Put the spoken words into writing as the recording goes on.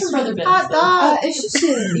Brother Ben. Hot dog. It's just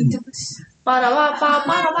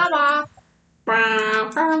Ba-da-ba-ba-ba-ba-ba.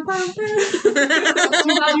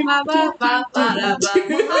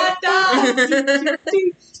 Hot dog.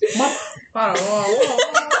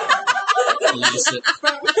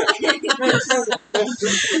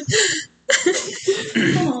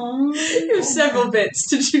 You have several bits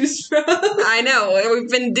to choose from. I know. We've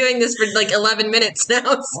been doing this for like 11 minutes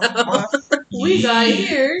now, so. We got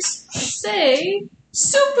ears. Say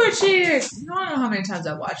super cheers. I don't know how many times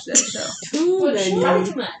I've watched that show.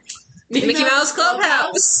 Mickey Mouse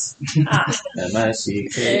Clubhouse. MICKEYMOUSE.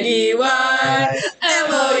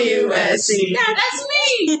 That's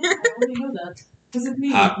me. I already know that. Because it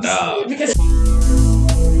means. Hot dog. Because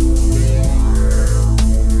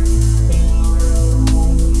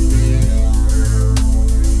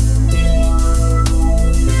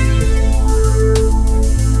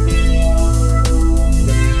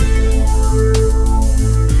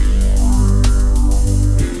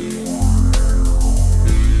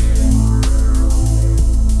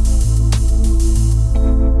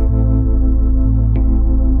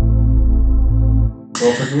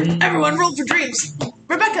Roll for dreams. Everyone roll for dreams.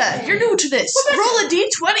 Rebecca, you're new to this. Roll a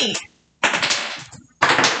d20.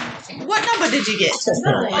 What number did you get?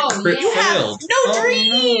 Crit You have failed. no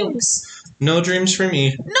dreams. No dreams for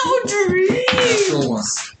me. No dreams. Roll one.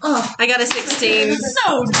 I got a 16.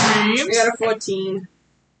 No dreams. I got a 14.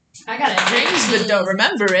 I got it. Dreams, but don't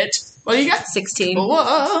remember it. What do you got? 16.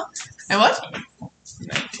 Whoa. And what?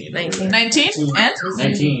 19. 19. And?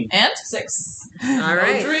 19. And? 6. All No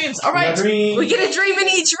right. dreams. All right. We get a dream in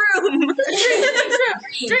each room. Dream in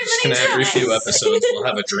each And every room. few episodes we'll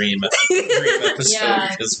have a dream episode Yeah.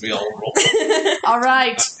 because we all roll. All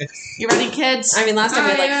right. You ready, kids? I mean, last time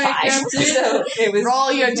we had like 5. So it was.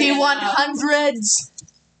 Roll your d100s.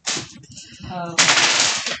 Oh.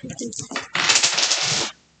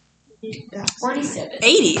 47.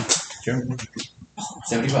 80.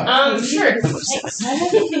 75. Sure.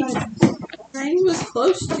 I was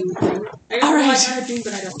close to it. I All right. I got a dream,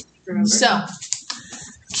 but I don't remember. So,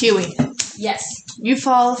 Kiwi, Yes. you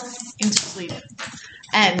fall into sleep,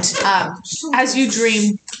 and as you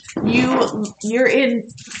dream, you're in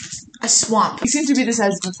a swamp. You seem to be the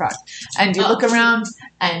size of a frog, and you look around,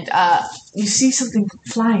 and you see something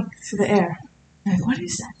flying through the air. You're like, what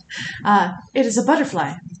is that? It is a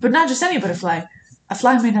butterfly, but not just any butterfly. A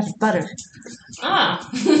fly made out of butter, Ah.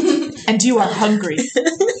 and you are hungry.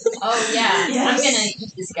 Oh, yeah. Yes. I'm gonna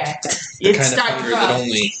eat this guy. The It's kind of dark hunger frog. that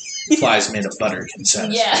only flies made of butter can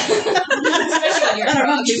satisfy. Yeah. Especially when you're a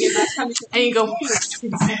frog. And you go,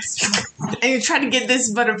 and you try to get this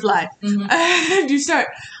butterfly. And you start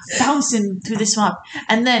bouncing through the swamp.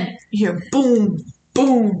 And then you hear boom,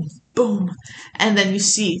 boom, boom. And then you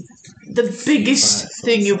see the biggest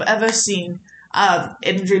thing you've ever seen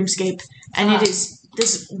in Dreamscape. And it is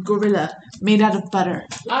this gorilla made out of butter.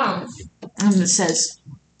 Oh. And it says,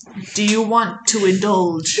 do you want to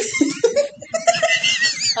indulge?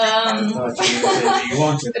 You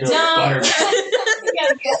want to No. butter? Yeah,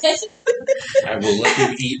 good. I will let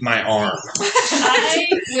you eat my arm. I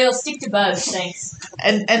will stick to bugs, thanks.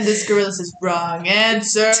 And this gorilla says, wrong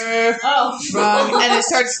answer. Oh. Wrong. And it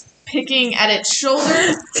starts picking at its shoulder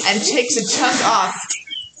and takes a chunk off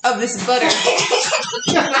of this butter.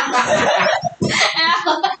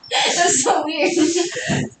 Ow. That's so weird.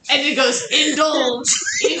 And it goes, indulge,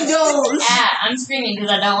 indulge. Ah, I'm screaming because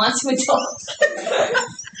I don't want to indulge.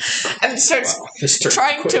 And it starts This turned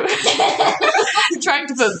trying quick. to trying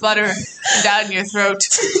to put butter down your throat.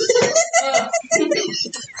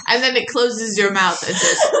 And then it closes your mouth and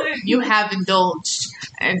says, you have indulged.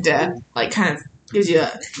 And like kind of gives you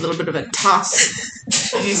a little bit of a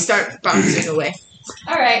toss. And you start bouncing away.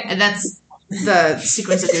 All right. And that's the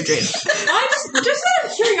sequence of your dream. Just out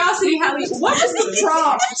of curiosity, Hallie, what was the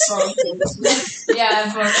prompt? Yeah,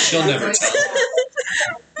 unfortunately. She'll never tell.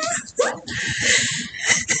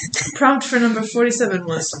 Prompt for number 47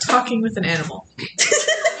 was talking with an animal.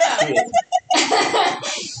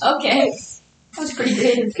 Okay. That was pretty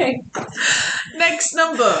good. Okay. Next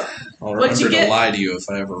number. I'll What'd you remember to get? lie to you if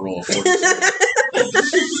I ever roll a 47.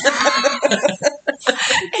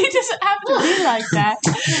 It doesn't have to be like that.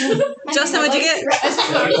 Justin, what'd you get?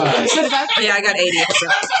 Yeah, I got 80. So.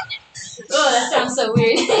 Oh, that sounds so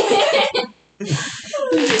weird.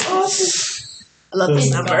 I love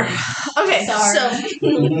this number. Okay, Sorry. so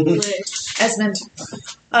Esmond,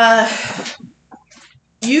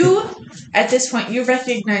 you at this point you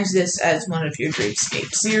recognize this as one of your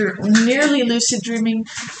dreamscapes. You're nearly lucid dreaming,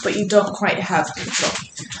 but you don't quite have control.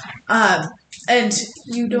 And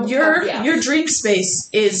You don't your have- yeah. your dream space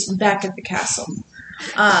is back at the castle.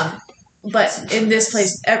 but in this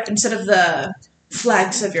place, instead of the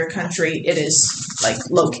flags of your country, it is like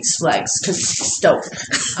Loki's flags because it's dope.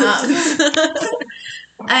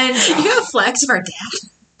 And You got flags of our dad.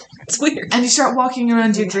 It's weird. and you start walking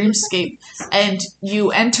around your dreamscape, and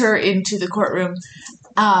you enter into the courtroom,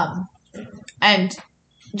 and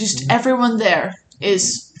just everyone there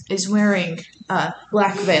is wearing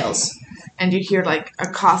black veils, and you hear like a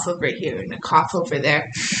cough over here and a cough over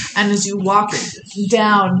there, and as you walk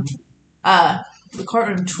down the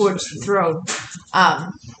courtroom towards the throne,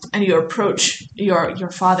 and you approach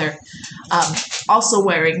your father, also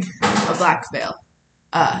wearing a black veil,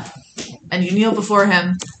 and you kneel before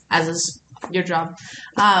him, as is your job,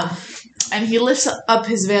 and he lifts up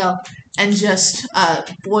his veil and just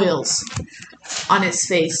boils on his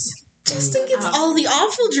face. Justin gets all the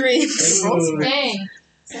awful dreams. Dang.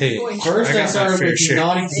 Hey, First, I got my started fair with share.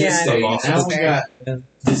 non-existing. Yeah, Now we got a Did have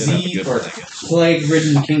a disease good or one, I guess.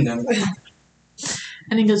 plague-ridden kingdom.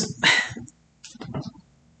 And he goes,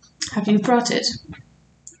 "Have you brought it?"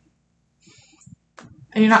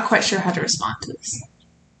 And you're not quite sure how to respond to this.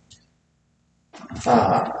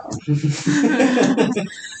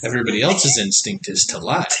 Everybody else's instinct is to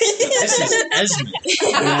lie. This is Esmond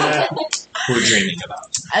we're dreaming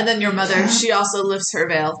about. And then your mother, she also lifts her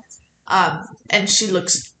veil, and she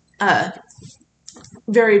looks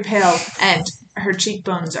very pale, and her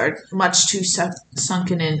cheekbones are much too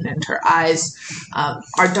sunken in, and her eyes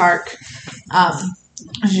are dark.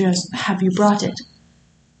 And she goes, "Have you brought it?"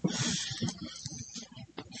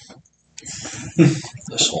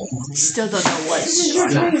 This whole Still don't know what.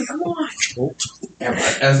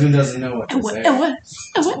 Esmond doesn't know what to say.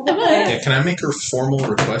 Yeah, can I make her formal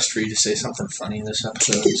request for you to say something funny this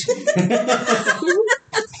episode?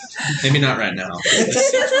 Maybe not right now.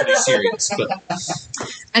 This seems pretty serious, but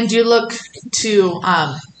And you look to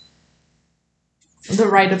the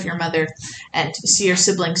right of your mother and see your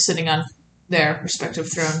siblings sitting on their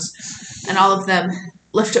respective thrones. And all of them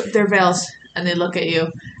lift up their veils and they look at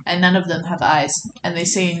you, and none of them have eyes. And they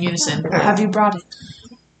say in unison, "Have you brought it?"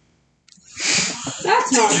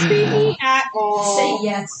 That's not creepy at all. Say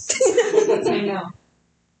yes. I know.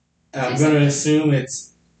 I'm going to assume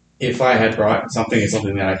if I had brought something, it's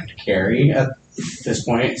something that I could carry at this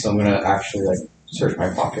point. So I'm going to actually search my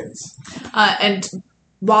pockets. And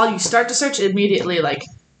while you start to search, immediately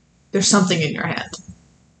there's something in your hand.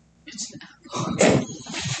 It's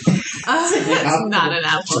not an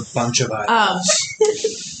apple. it's a bunch of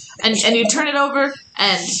eyes. And you turn it over,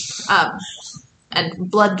 and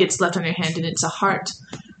blood gets left on your hand, and it's a heart.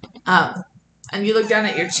 And you look down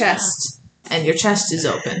at your chest, and your chest is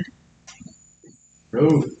open.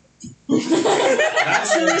 Oh.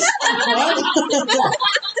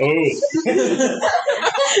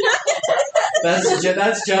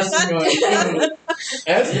 That's Justin going. "Ooh."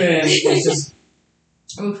 Esmond is just.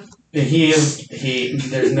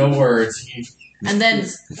 There's no words. And then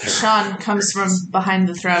Sean comes from behind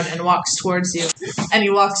the throne and walks towards you. And he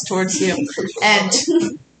walks towards you.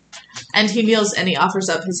 And he kneels and he offers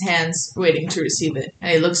up his hands, waiting to receive it.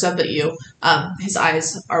 And he looks up at you. His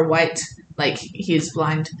eyes are white, like he is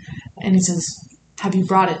blind. And he says, "Have you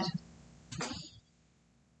brought it?"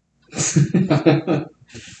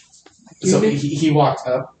 So he walked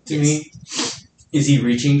up to me. Is he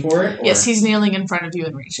reaching for it? Or? Yes, he's kneeling in front of you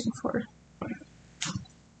and reaching for it.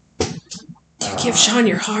 Give Sean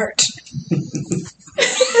your heart. We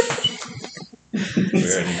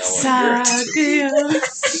already know what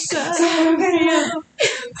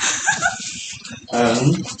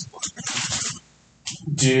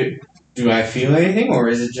you're Do I feel anything, or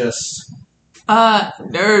is it just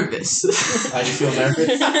Nervous. I just feel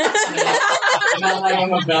nervous? Not like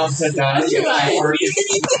I'm about to die. My heart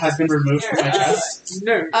has been removed from my chest.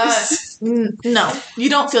 No, you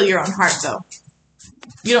don't feel your own heart though.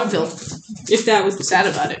 You don't feel If that was the sad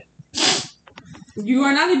about it. You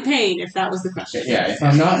are not in pain, if that was the question. Yeah, if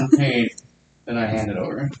I'm not in pain, then I hand it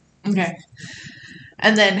over. Okay.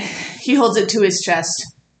 And then he holds it to his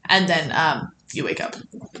chest, and then you wake up.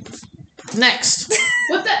 Next.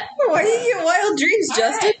 What the? Why do you get wild dreams,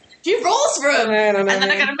 Justin? He rolls for him, I don't know. and then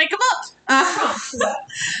I gotta make him up.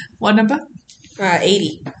 What number?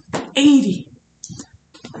 80. 80.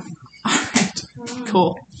 Alright.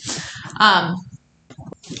 Cool.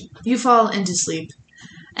 You fall into sleep,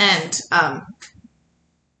 and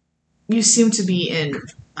you seem to be in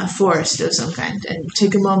a forest of some kind, and you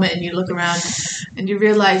take a moment and you look around, and you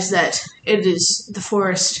realize that it is the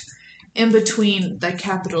forest in between the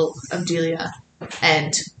capital of Delia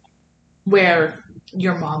and where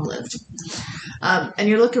your mom lived. And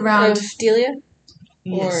you look around. Of Delia?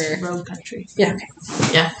 Yes, or- road country. Yeah, okay.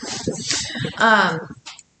 Yeah.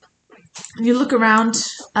 you look around.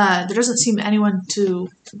 There doesn't seem anyone to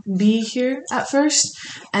be here at first,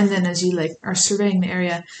 and then as you are surveying the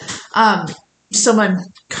area, someone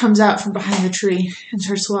comes out from behind the tree and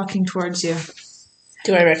starts walking towards you.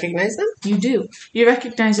 Do I recognize them? You do. You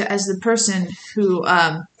recognize it as the person who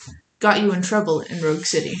got you in trouble in Rogue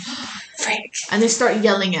City. Frank. And they start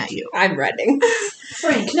yelling at you. I'm running.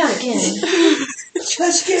 Frank, not again.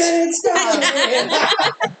 Let's get it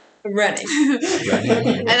started. I'm running.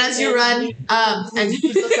 And as you run, and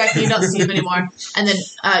you look back and you don't see him anymore, and then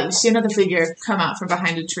you see another figure come out from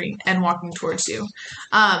behind a tree and walking towards you.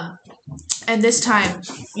 And this time,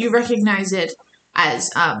 you recognize it as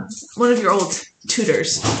one of your old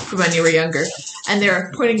tutors from when you were younger, and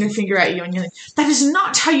they're pointing their finger at you, and you're like, "That is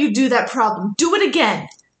not how you do that problem. Do it again."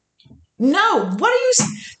 No, what are you?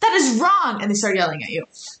 That is wrong. And they start yelling at you.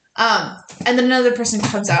 And then another person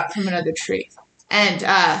comes out from another tree, and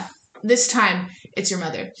this time it's your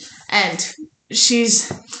mother, and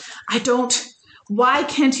she's, why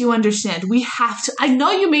can't you understand? We have to. I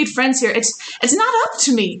know you made friends here. It's not up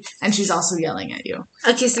to me. And she's also yelling at you.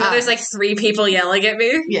 Okay, so now there's 3 people yelling at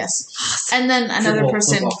me. Yes. And then another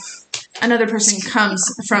person comes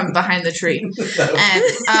from behind the tree,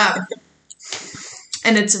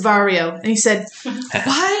 and it's Vario. And he said,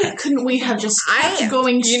 "Why couldn't we have just kept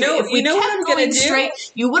going straight? If we what kept I'm gonna going do?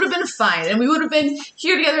 straight, you would have been fine, and we would have been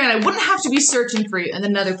here together, and I wouldn't have to be searching for you." And then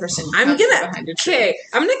another person comes from behind a tree. Okay,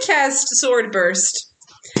 I'm gonna cast Sword Burst.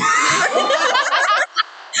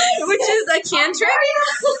 Which is a cantrip.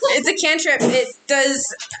 It's a cantrip.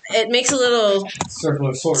 It makes a little Circle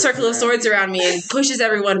of swords around me and pushes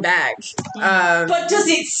everyone back. But does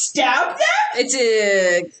it stab them? It's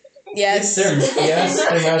a yes. Yes,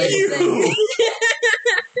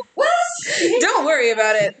 Don't worry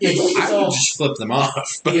about it. I will just flip them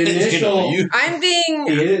off. But The initial- I'm being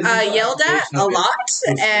yelled at a lot,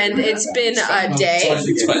 and it's been a day.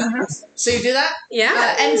 So you do that?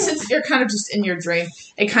 Yeah. And since you're kind of just in your dream,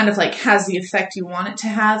 it kind of has the effect you want it to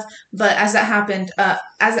have. But as it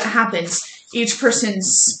happens, each person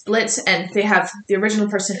splits, and they have the original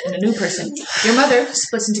person and a new person. Your mother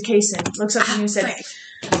splits into Kason, looks up at you and said,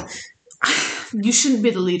 "You shouldn't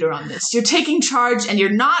be the leader on this. You're taking charge, and you're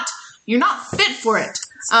not fit for it."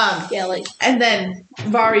 Yelling. And then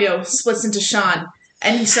Vario splits into Sean,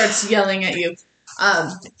 and he starts yelling at you.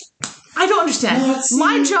 I don't understand.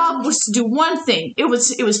 My job was to do one thing. It was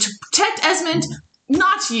to protect Esmond,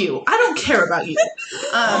 not you. I don't care about you.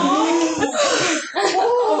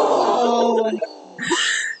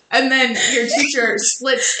 And then your teacher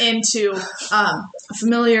splits into a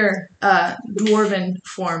familiar dwarven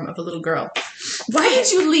form of a little girl. "Why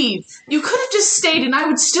did you leave? You could have just stayed and I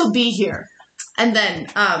would still be here." And then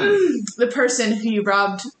the person who you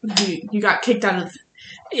robbed, who you got kicked out of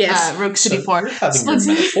Rogue City for, Having your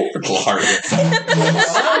metaphorical heart.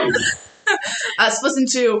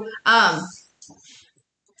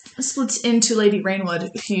 splits into Lady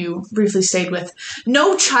Rainwood, who you briefly stayed with.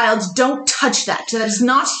 "No, child, don't touch that. That is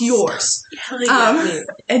not yours."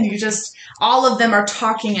 And you just, all of them are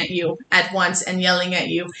talking at you at once and yelling at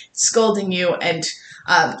you, scolding you, and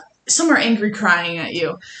some are angry, crying at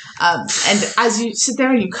you. And as you sit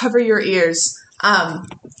there and you cover your ears, and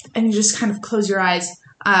you just kind of close your eyes,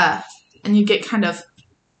 and you get kind of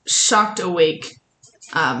shocked awake.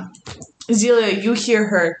 Zelia, you hear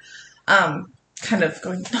her kind of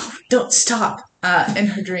going, "No, don't stop," in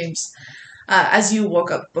her dreams, as you woke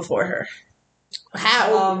up before her.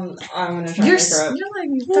 How? I'm gonna try and wake her up.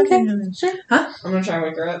 Sure. I'm gonna try and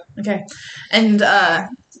wake her up. Okay. And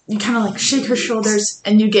you kind of shake her shoulders,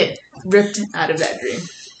 and you get ripped out of that dream.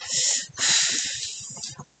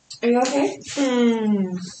 Are you okay?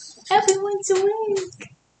 Everyone's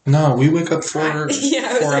awake. No, we wake up 4 hours. We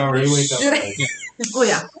wake up. Oh,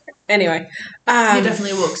 yeah. Anyway. You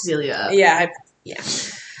definitely woke Zelia up. Yeah.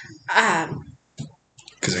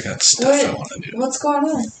 Because I got stuff I want to do. What's going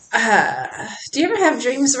on? Do you ever have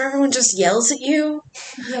dreams where everyone just yells at you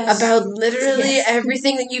Yes. about literally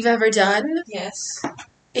everything that you've ever done? Yes.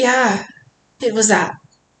 Yeah, it was that.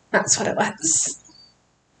 That's what it was.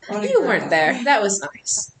 You weren't there. That was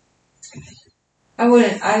nice. I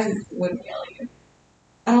wouldn't yell at you.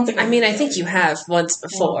 I don't think. I mean, I think you have once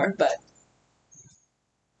before, but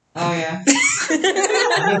Oh yeah.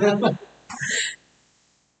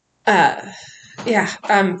 yeah.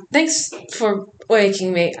 Thanks for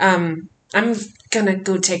waking me. I'm gonna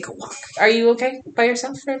go take a walk. Are you okay by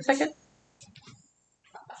yourself for a second?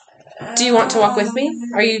 Do you want to walk with me?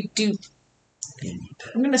 I'm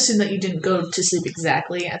going to assume that you didn't go to sleep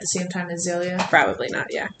exactly at the same time as Zelia. Probably not,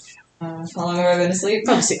 yeah. How long have I been asleep?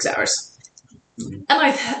 Probably 6 hours.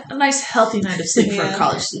 a nice healthy night of sleep for a Yeah.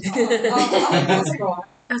 college student. I'll take a walk.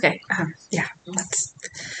 Okay. Yeah. That's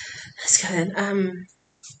good.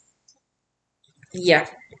 Yeah.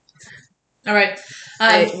 All right.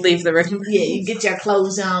 I leave the room. Yeah, you get your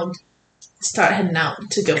clothes on. Start heading out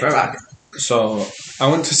to go for a rock. So I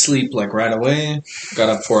went to sleep like right away. Got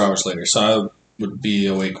up 4 hours later, so I would be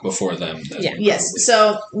awake before them. Then, Yeah. Yes. probably.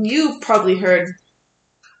 So you probably heard.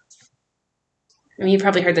 I mean, you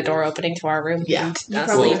probably heard the door opening to our room. Yeah. and You us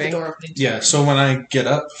probably heard the leaving. door opening. Yeah. So when I get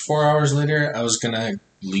up 4 hours later, I was gonna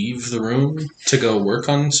leave the room to go work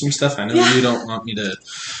on some stuff. I know Yeah. you don't want me to.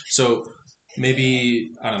 So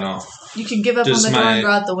maybe I don't know. You can give up Does on the door my- and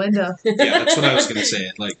go out the window. Yeah, that's what I was gonna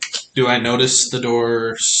say. Like, do I notice the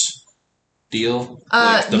door's deal?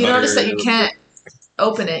 Like the You notice that butter- you can't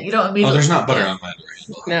open it. You don't Oh, immediately. there's not butter on my door.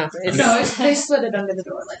 No. It's, No, they split it under the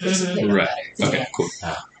door like this. Right. Okay. Cool.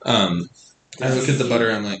 I look at the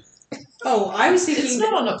butter. I'm like, Oh, I was It's thinking.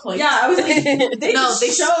 not on a plate. Yeah, I was like, they No, they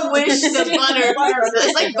squish the butter.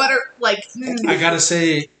 It's like butter, like. I gotta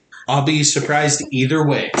say, I'll be surprised either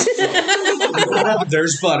way.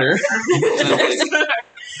 There's butter.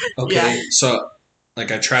 Okay, Yeah. so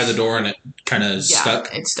like I try the door and it kind of stuck.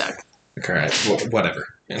 It's stuck. Okay, all right, whatever.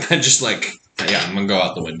 And I just like, yeah, I'm gonna go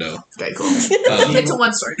out the window. Okay, cool. It's a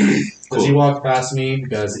one story. Does he walk past me?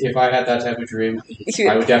 Because if I had that type of dream,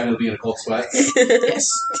 I would definitely be in a cold sweat Yes.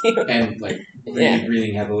 and like Yeah.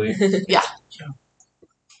 breathing heavily.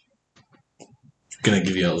 Gonna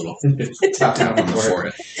give you a little Tap down on the before.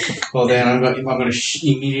 forehead. Well, then I'm going to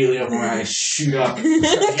immediately open my eyes, shoot up,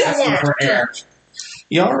 asking for air.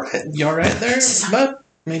 You all right there, bud?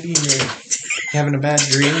 Maybe you're having a bad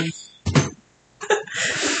dream.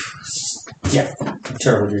 Yeah,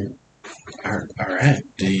 terrible dream. All right.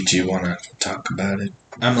 Did you want to talk about it?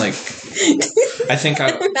 I'm like, I think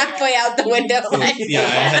I. halfway out the window. Yeah, I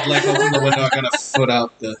had like opened the window. I got a foot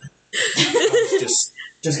out the.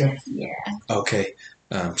 Just go. Okay,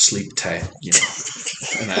 sleep tight, you know.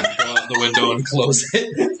 And I go out the window and close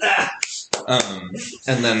it.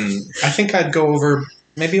 And then I think I'd go over.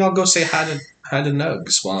 Maybe I'll go say hi to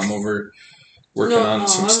Nugs while I'm over working on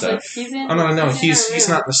some stuff. He's in, Oh no, he's he's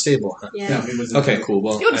not in the stable. Huh? Yeah. No, he was Okay, cool.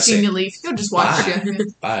 Well, You'll I see say you leave. You'll just watch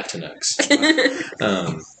you. bye to Nugs.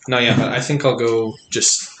 No, yeah, but I think I'll go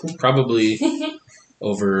just probably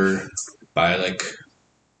over by like.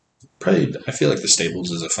 Probably, I feel like the stables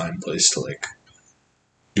is a fine place to like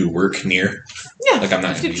do work near. Yeah. Like I'm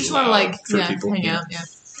not If gonna you be just want to loud like for hang people. out, yeah.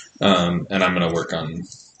 And I'm gonna work on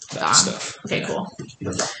that Ah, stuff. Okay, Yeah. cool.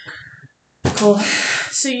 Cool.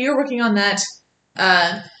 So you're working on that.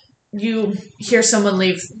 You hear someone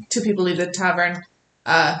leave. 2 people leave the tavern.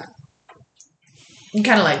 You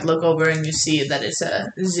kind of like look over and you see that it's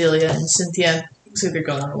Zelia and Cynthia. Looks like they're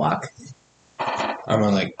going on a walk. I'm gonna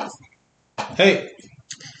like, hey,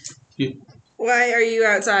 Why are you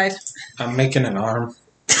outside? I'm making an arm.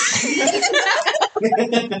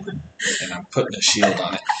 And I'm putting a shield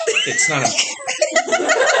on it. It's not a.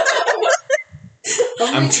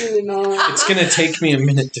 It's gonna take me a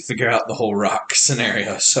minute to figure out the whole rock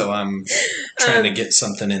scenario, so I'm trying to get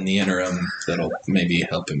something in the interim that'll maybe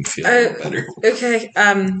help him feel a little better. Okay.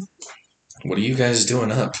 What are you guys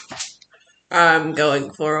doing up? I'm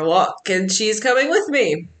going for a walk, and she's coming with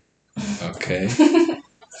me. Okay.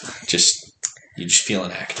 You just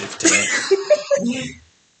feeling active today.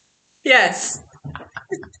 Yes.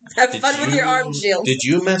 Have Did fun with your arm shield. Did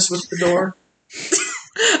you mess with the door?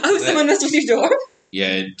 Oh, someone messed with your door? Yeah,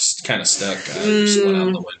 it's kind of stuck. I just went out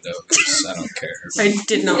the window because I don't care. I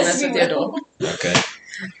did not mess with your door. Okay.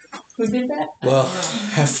 Who did that? Well,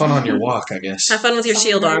 have fun on your walk, I guess. Have fun with your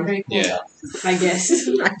shield arm. Yeah. I guess.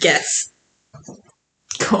 I guess.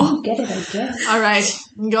 Cool. Get it, I guess. All right.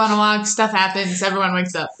 You go on a walk. Stuff happens. Everyone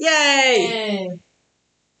wakes up. Yay! Yay.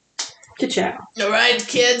 Good job. All right,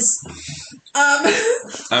 kids. I'm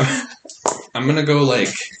gonna go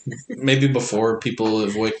like maybe before people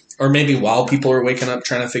have or maybe while people are waking up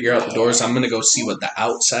trying to figure out the doors. I'm gonna go see what the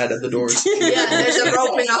outside of the doors. Yeah, there's a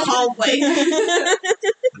rope in the hallway.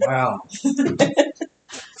 Wow.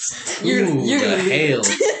 You're Ooh, gonna the leave. hail.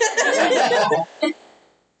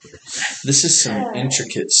 This is some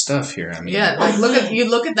intricate stuff here. I mean, Yeah, like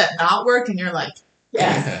look at that knot work, and you're like,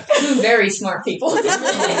 Yeah. 2 very smart people.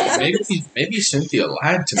 maybe Cynthia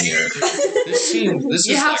lied to me. Or this you is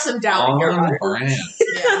have like some doubt in your on heart. brand.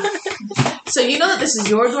 Yeah. So you know that this is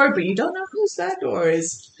your door, but you don't know whose that door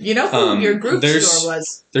is. You know who your group's there's- door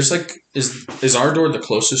was. There's like, is our door the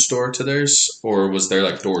closest door to theirs, or was there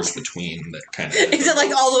like doors between that kind of? Is it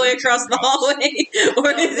like all the way across the hallway,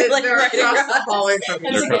 or is it like They're right across across? the hallway from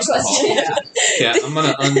That's They're a good across the hall. question. Yeah, I'm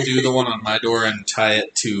gonna undo the one on my door and tie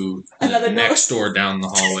it to the Another door. next door down the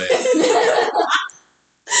hallway.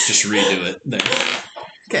 Just redo it there.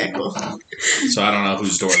 Okay, cool. So I don't know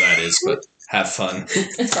whose door that is, but have fun.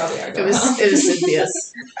 It's probably our It door. was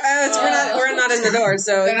Cynthia's. We're not in the door,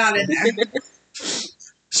 so They're not in there.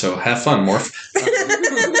 So have fun, Morph.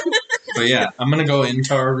 But yeah, I'm gonna go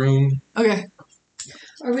into our room. Okay.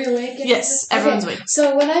 Are we awake? and Yes, everything? everyone's Okay, awake.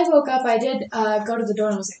 So when I woke up, I did go to the door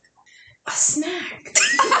and I was like, a snack.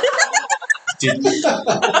 Did, You gotta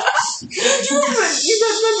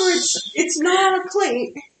remember, it's not a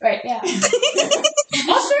plate. Right, yeah. I'll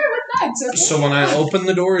share it with Max, okay? so when I open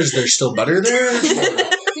the door, is there still butter there?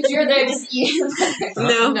 Because you're there just eating.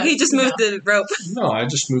 no, he just moved the rope, No, I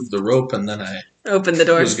just moved the rope and then I opened the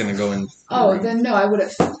door. was gonna go in. Oh, then no, I would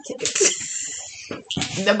have taken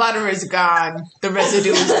it. The butter is gone. The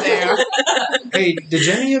residue is there. Hey, did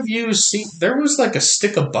any of you see? There was like a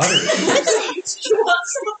stick of butter.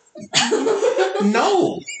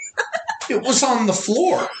 No, it was on the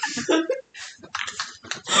floor.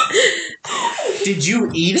 Did you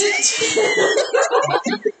eat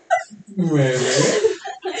it? Wait.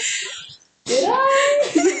 Did I?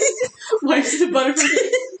 Where's the butter from?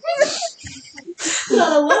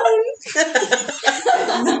 Not alone.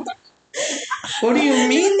 What do you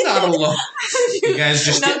mean not alone? You guys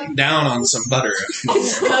just get down on some butter.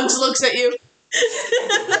 Bugs looks at you.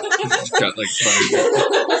 Got like butter.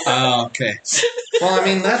 Oh, okay. Well, I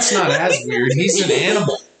mean that's not as weird. He's an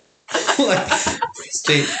animal. Like,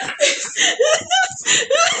 they,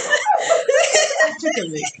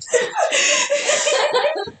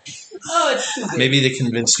 Oh, it's too big. maybe they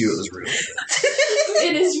convinced you it was real.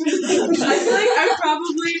 It is really I feel like I'm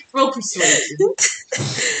probably Roll persuasion.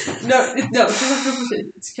 no,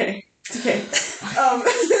 it's okay. It's okay.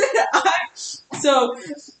 So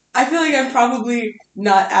I feel like I'm probably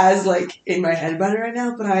not as like in my head about it right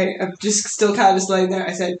now, but I'm just still kind of just laying there.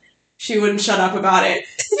 I said she wouldn't shut up about it.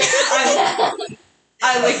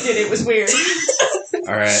 I licked it. It was weird.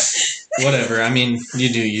 All right, whatever. I mean, you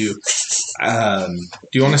do you. Do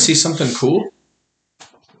you want to see something cool?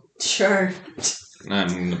 Sure.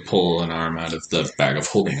 I'm gonna pull an arm out of the bag of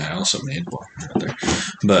holding I also made. Well, right there.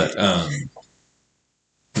 But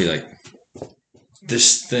be like,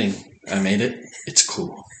 this thing I made it. It's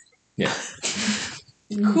cool. Yeah.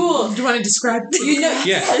 Cool. Do you want to describe it? You know,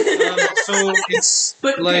 Yeah. So it's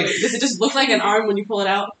but like does it just look like an arm when you pull it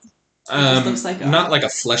out? It looks like a not arm. like a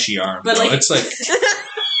fleshy arm, But no, like- it's like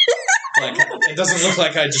it doesn't look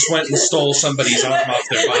like I just went and stole somebody's arm off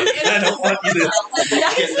their body. I don't want you to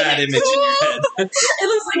get that image in your head. It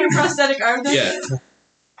looks like a prosthetic arm. Doesn't Yeah. it?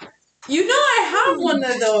 You know I have one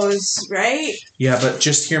of those, right? Yeah, but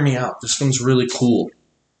just hear me out. This one's really cool.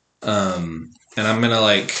 And I'm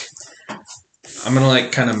gonna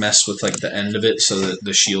kind of mess with like the end of it so that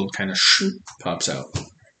the shield kind of pops out.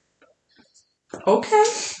 Okay.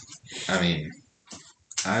 I mean,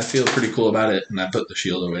 I feel pretty cool about it, and I put the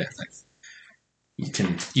shield away. Like,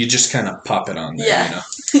 you just kind of pop it on there, Yeah.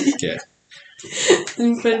 you know? Yeah.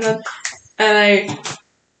 And put it on, and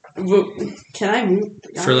can I move?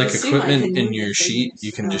 For like I assume I equipment can in move your the sheet, things.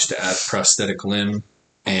 you can Oh. just add prosthetic limb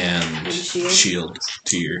and And shield. shield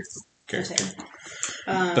to your character.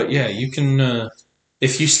 Okay. But yeah, you can.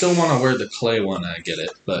 If you still want to wear the clay one, I get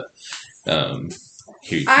it. But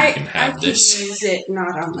here you I can have can this. use it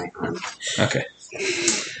not on my arm. Okay.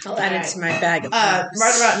 I'll add it to my bag of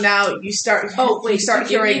Right about now, you start. you start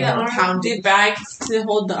hearing the pounding. bag to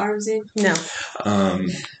hold the arms in. No.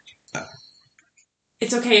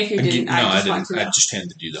 It's okay if you didn't. No, I just I want didn't. to I know. just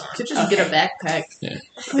handed you the arm. Could just get a backpack.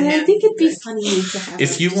 Well, I think it'd be funny to have.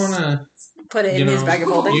 If you want to, Put it you in his know, bag of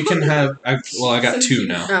holding. you can have. I got two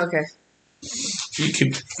now. Oh, okay. You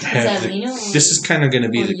could have. This is kind of going to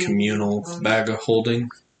be the communal bag of holding.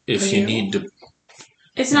 If you need to,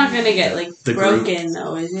 It's not gonna get like The broken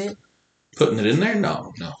though, is it? putting it in there,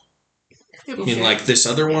 no. Okay. And like this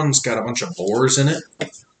other one's got a bunch of boars in it.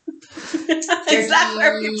 Is that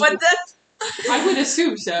where we put this? I would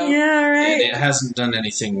assume so. Yeah, And right. it hasn't done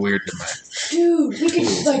anything weird to my Dude, we could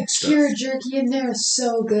Tools like and stuff. pure jerky in there is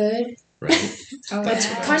so good. right. Oh, Like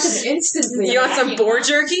yeah. kind of instantly. You want some boar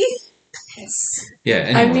jerky? Yes. Yeah.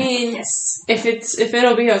 Anyway. I mean, Yes. if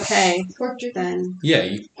it'll be okay, Pork jerky. then Yeah.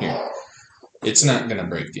 Here. It's not gonna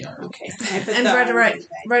break the arm. okay. I put And the right, arm right, in the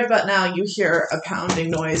bag. right about now, you hear a pounding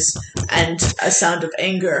noise and a sound of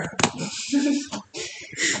anger.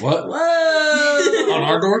 What? Whoa! On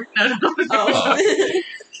our door? Oh.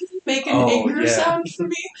 Make an Oh, anger yeah. sound for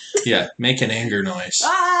me. Yeah, make an anger noise.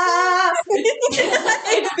 Ah!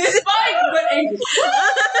 It's fine, but angry.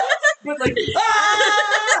 But like,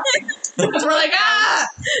 ah! We're like, ah!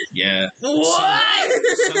 Yeah. What?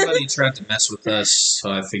 Somebody tried to mess with us,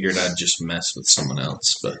 so I figured I'd just mess with someone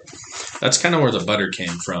else. But that's kind of where the butter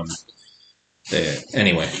came from.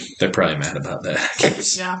 Anyway, they're probably mad about that. I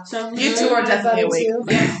guess. Yeah. So You two are definitely awake.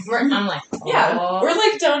 Yeah, I'm like, yeah, we're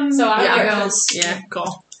like done. So I'm Yeah. gonna go Yeah,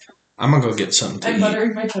 cool. I'm gonna go get something to I'm eat.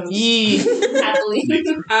 buttering my toast. Yee. happily.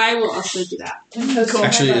 I will also do that. Cool.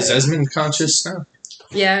 Actually, is Esmond conscious now?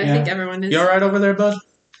 Yeah, I Yeah. think everyone is. You all right over there, bud?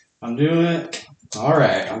 I'm doing it. All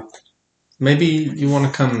right. Maybe you want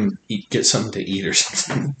to come get something to eat or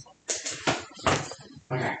something.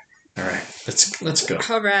 Okay. All right, let's go.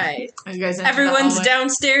 All right. Are you guys into the Everyone's hallway?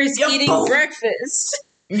 downstairs Yup. eating breakfast.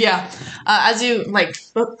 Yeah. As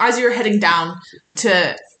you're heading down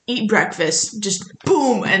to eat breakfast, just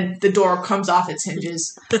boom, and the door comes off its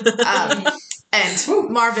hinges. And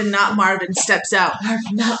Marvin, not Marvin, steps out.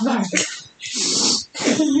 Not Mark.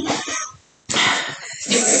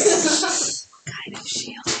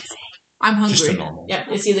 I'm Just a hungry. normal. Yep,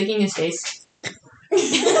 is he licking his face?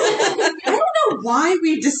 I don't know why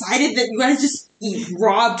we decided that you guys just eat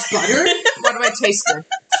raw butter. What do I taste good?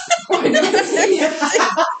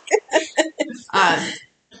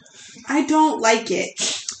 I don't like it.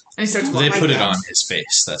 And he starts They walking. put it that. on his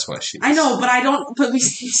face. That's why she. I know, but I don't. But we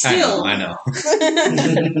still. I know.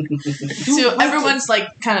 So everyone's like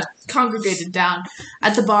kind of congregated down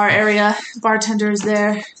at the bar area. Bartender is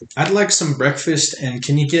there. I'd like some breakfast, and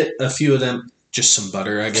can you get a few of them? Just some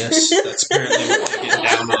butter, I guess. That's apparently what they get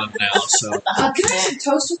down on now. So Can I have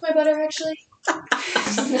toast with my butter, actually?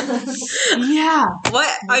 Yeah. What?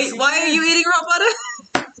 Why are you eating raw butter?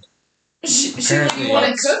 She Apparently- like, want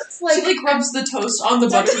it cooked? She like rubs the toast on the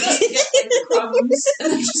butter just to get like, the crumbs,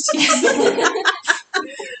 and then just eats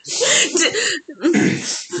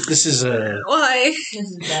it. this is Why? This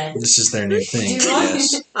is bad. this is their new thing. Do you want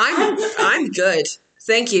Yes. I'm good.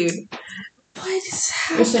 Thank you. What is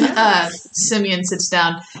happening? Simeon sits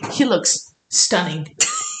down. He looks stunning.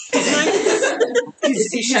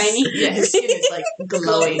 Is he shiny? Yeah, his skin is like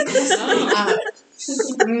glowing. Like,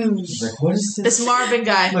 what is This Marvin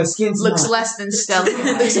guy My skin's looks not. less than stellar.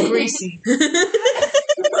 He looks greasy.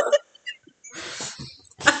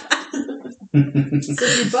 So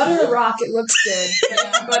if you butter a rock, it looks good. But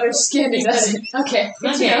if you butter skin, it doesn't. Okay,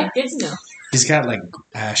 good to know. Good to know. He's got like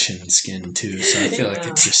ashen skin too, so I feel like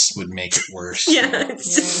it just would make it worse. Yeah,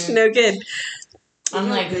 it's just no good. I'm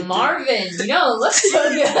like, Marvin, you don't look so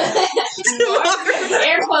good. Marvin,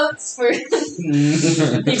 air quotes for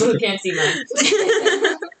people who can't see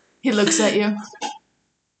mine. He looks at you.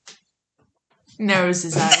 Narrows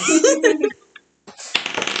his eyes.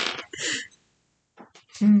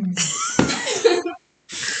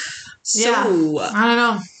 So, I don't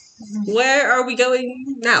know. where are we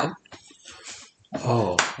going now?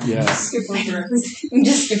 Oh yeah. Skip over.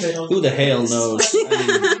 Just skip it over. Who the hell knows?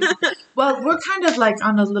 I mean, Well, we're kind of like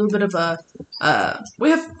on a little bit of a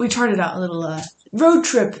we charted out a little road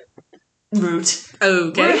trip route. We're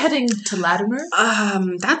Okay. heading to Latimer.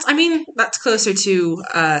 That's closer to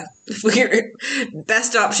we're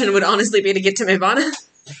best option would honestly be to get to Mivana.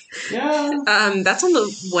 Yeah. That's on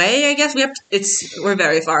the way, I guess. We're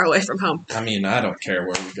very far away from home. I mean, I don't care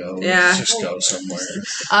where we go. Yeah. Let's just go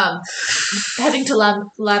somewhere. Heading to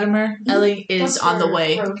Latimer. Ellie is That's on the where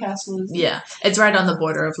way. Crow Castle is. Yeah, it's right on the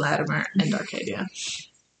border of Latimer and Arcadia.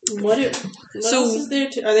 What So- else is there?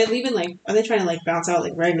 Are they leaving? Are they trying to bounce out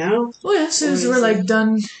right now? Well, yeah, as soon as we're like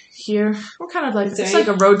done here, we're kind of like Is there it's like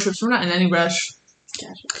a road trip. So we're not in any rush.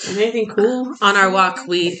 Gotcha. And anything cool? On our walk,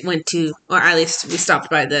 we went to, or at least we stopped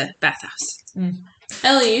by the bathhouse.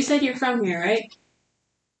 Ellie, you said you're from here, right?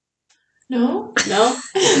 No. No.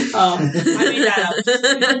 Oh, I made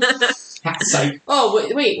that up. Psych. Oh,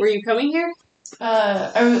 wait. Were you coming here?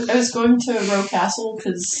 I was going to Row Castle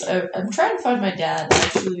because I'm trying to find my dad,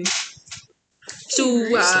 actually.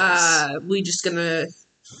 So, we just gonna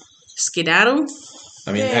skedaddle?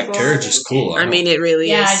 I mean, Yeah, that well, carriage is cool. I mean, it really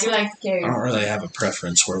Yeah, I is. do like the I carrier. don't really have a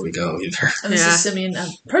preference where we go either. And this Yeah. is Simeon.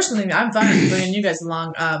 Personally, I'm fine with bringing you guys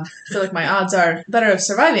along. I feel like my odds are better of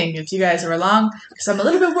surviving if you guys are along, because I'm a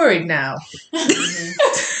little bit worried now.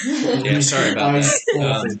 Yeah, sorry about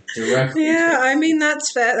that. Directly. Yeah, I mean,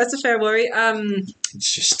 that's fair. That's a fair worry.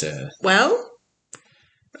 It's just Well,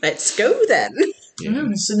 let's go then.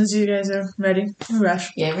 As soon as you guys are ready, no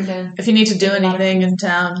rush. Yeah, we're done. If you need to do anything in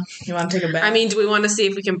town, you want to take a bath. I mean, do we want to see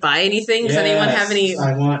if we can buy anything? Does anyone have any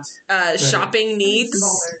I want shopping needs?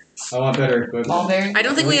 I want better equipment. Ball bearing. I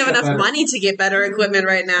don't think we have enough money to get better equipment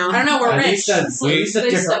right I now. don't know. We're At rich. least a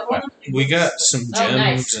different weapon. We got some gems Oh,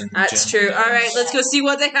 nice. and That's gems. true. All right, let's go see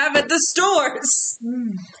what they have at the stores.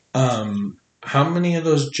 How many of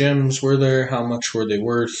those gems were there? How much were they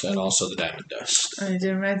worth? And also the diamond dust. I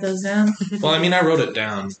didn't write those down. Well, I mean, I wrote it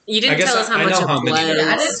down. You I didn't guess tell us how I much know it how many was. there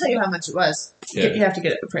I didn't tell you how much it was. Yeah. You have to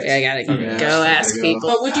get it appraised. Yeah, I gotta Okay. go ask There you go. people.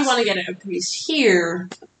 But would you want to get it appraised here?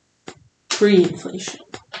 Pre-inflation.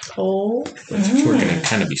 Oh. We're gonna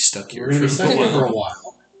kind of be stuck here. We're gonna be for stuck a here for while. a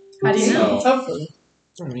while. How do you know? So, Hopefully.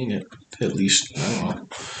 I mean, at least I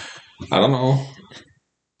don't know.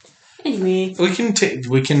 Anyway, We can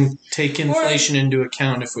take inflation into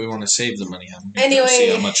account if we want to save the money. I'm gonna Anyway. see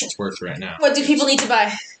how much it's worth right now. What do people need to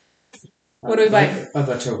buy? What do we buy? A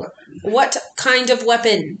better weapon. What kind of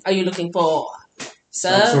weapon are you looking for,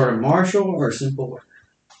 Some sir? sort of martial or simple weapon.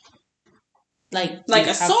 Like like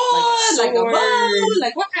a sword, like a bow, sword.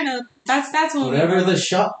 like what kind of? That's what. Whatever the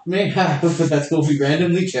shop may have, but that's what we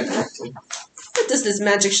randomly generated. What does this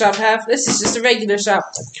magic shop have? This is just a regular shop.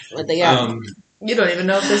 What they got? You don't even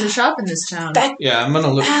know if there's a shop in this town. Yeah, I'm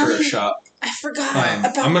gonna look for a Allie, shop. I forgot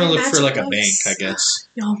about I'm gonna my look for magic like a books. bank, I guess.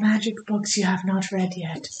 Your magic books you have not read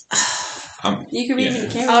yet. You can read Yeah.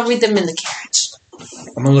 the carriage. I'll read them in the carriage.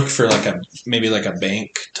 I'm gonna look for like a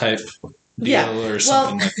bank type deal Yeah, or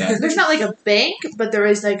something like that. There's not like a bank, but there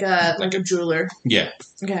is like a jeweler. Yeah.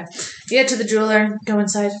 Okay. You get to the jeweler, go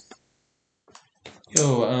inside.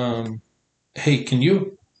 Yo, hey, can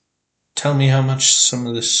you tell me how much some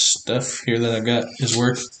of this stuff here that I've got is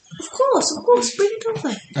worth? Of course, bring it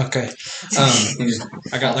over. Okay.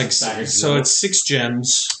 I got like so it's 6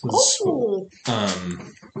 gems. Oh,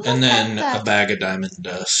 And then that. a bag of diamond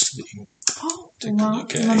dust. oh, Take a well,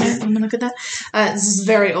 look at let me look at that. This is a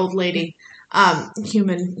very old lady,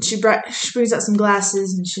 human. She brings out some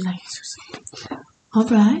glasses and she's like, all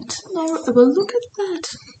right, well, look at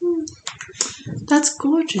that. That's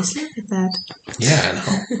gorgeous. Look at that. Yeah, I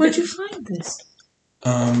know. Where'd you find this?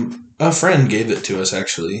 A friend gave it to us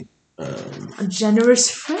actually. A generous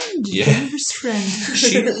friend. Yeah. Generous friend.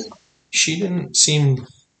 She didn't seem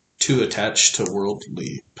too attached to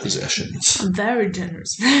worldly possessions. A very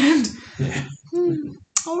generous friend. Yeah.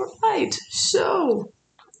 All right. So,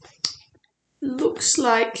 looks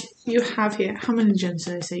like you have here. How many gems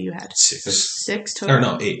did I say you had? 6. 6 total. Or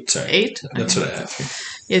no, 8, sorry. 8? That's Okay. what I have here.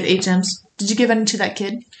 You have 8 gems. Did you give any to that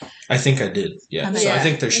kid? I think I did, yeah. Okay. So I Yeah.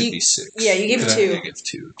 think there should You- be 6. yeah, you gave 'Cause I 2. think I give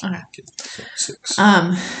 2. Okay. 6.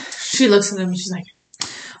 She looks at him and she's like,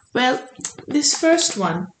 well, this first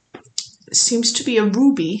one seems to be a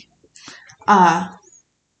ruby.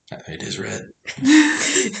 It is red.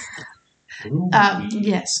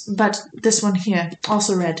 Yes, but this one here,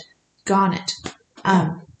 also red, garnet.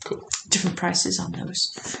 Cool. Different prices on those.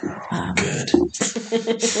 Good.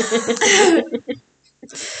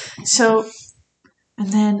 So,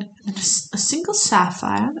 and then a single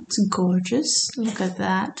sapphire. That's gorgeous. Look at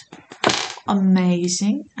that.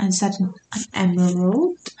 Amazing. And is that an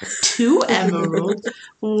emerald? 2 emeralds.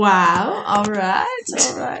 Wow. All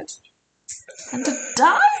right. And a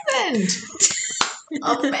diamond.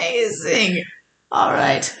 Amazing. All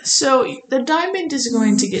right. So the diamond is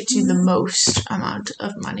going to get you the most amount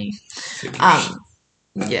of money.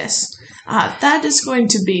 Yes. That is going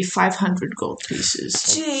to be 500 gold pieces.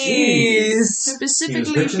 Jeez.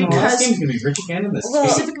 Specifically He's gonna because be rich again in this. Well,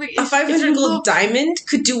 specifically A if 500 you gold look, diamond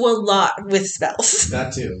could do a lot with spells.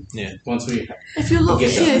 That too. Yeah. Once we if you look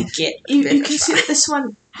Get here, Get you can see that this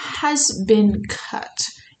one has been cut.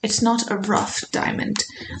 It's not a rough diamond.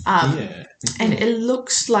 Yeah. And it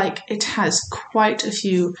looks like it has quite a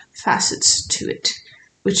few facets to it,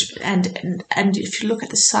 which and if you look at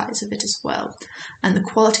the size of it as well, and the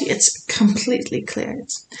quality, it's completely clear.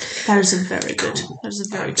 That is a very good. That is a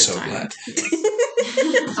very I'm good so diamond.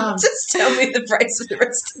 Just tell me the price of the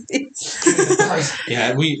rest of these.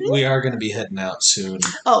 Yeah, we are going to be heading out soon.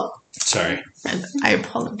 Oh, Sorry. and I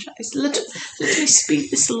apologize. Let me speed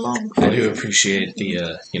this along. I do appreciate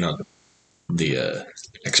the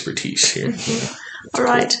expertise here. All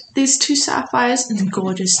right, these 2 sapphires in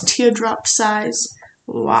gorgeous teardrop size.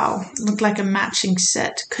 Wow, look like a matching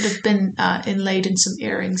set. Could have been inlaid in some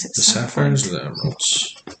earrings. At The some sapphires point. or the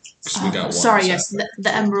emeralds? 'Cause we got one. Sorry, yes, sapphire.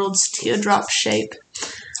 the emerald's teardrop shape.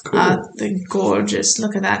 Cool. They're gorgeous.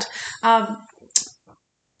 Look at that.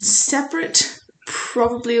 Separate,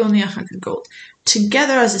 probably only 100 gold.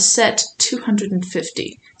 Together as a set,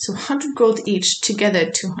 250. So 100 gold each. Together,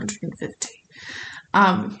 250.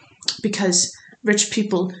 Because rich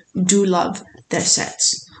people do love their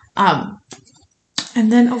sets. And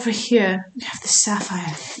then over here, we have the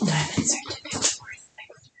sapphire. Oh, I haven't said it.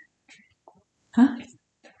 Huh?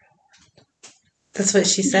 That's what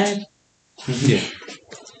she said. Yeah.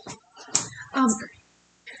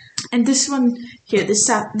 And this one here, this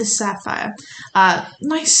sapphire,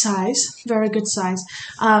 nice size, very good size.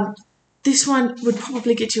 This one would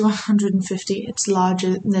probably get you 150. It's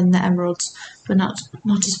larger than the emeralds, but not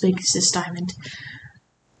as big as this diamond.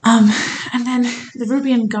 And then the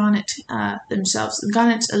ruby and garnet themselves. The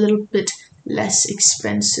garnet's a little bit less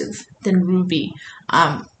expensive than ruby.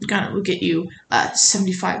 Garnet will get you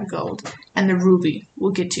 75 gold, and the ruby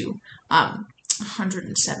will get you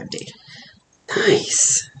 170.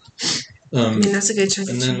 Nice. I mean, that's a good chunk.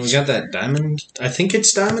 And then we got that diamond. I think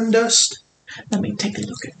it's diamond dust. Let me take a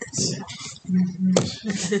look at this.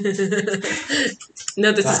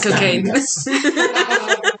 No, this is cocaine. This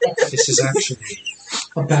is actually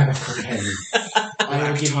A bag of cocaine. I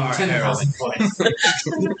will give you 10,000 points.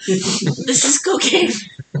 This is cocaine.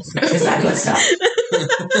 Is that good stuff?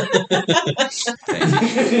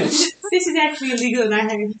 This is actually illegal, and I have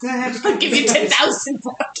to I'll give you 10,000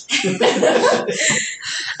 points.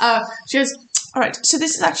 She goes, all right, so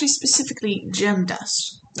this is actually specifically gem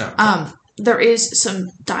dust. Oh. There is some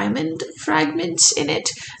diamond fragments in it,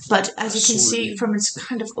 but as you can see from its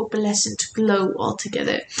kind of opalescent glow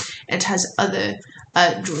altogether, it has other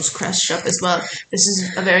jewels crushed up as well. This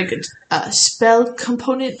is a very good spell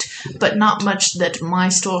component, but not much that my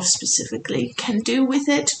store specifically can do with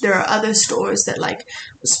it. There are other stores that will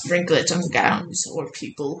sprinkle it on gowns or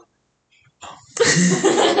people. Those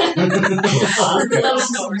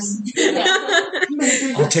stores.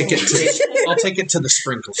 I'll take it to the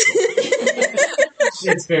sprinkle store.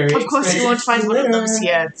 It's very Of course, you won't find one of those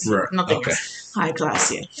here. It's Right. nothing Okay. high class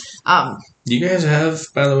here. Do you guys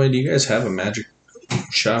have, by the way, a magic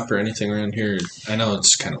shop or anything around here? I know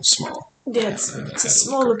it's kind of small. Yeah, it's a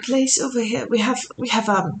smaller place over here. We have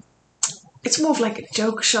it's more of like a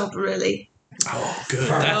joke shop, really. Oh, good.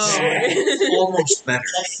 That's almost better.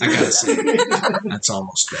 I gotta say, that's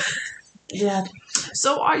almost better. Yeah.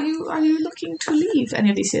 So are you looking to leave any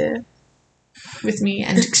of these here with me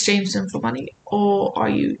and exchange them for money, or are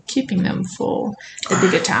you keeping them for the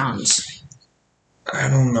bigger towns? I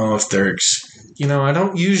don't know if they're, I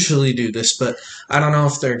don't usually do this, but I don't know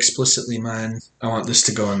if they're explicitly mine. I want this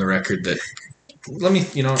to go on the record that, we're going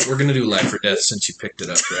to do life or death since you picked it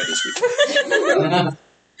up right as we talked.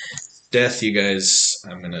 Death, you guys,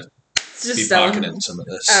 I'm going to be pocketing some of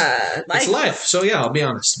this. It's life, so yeah, I'll be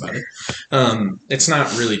honest about it. It's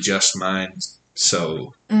not really just mine,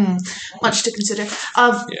 so... Much to consider.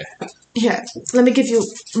 Here, let me give you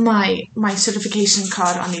my certification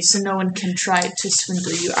card on these so no one can try to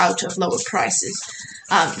swindle you out of lower prices.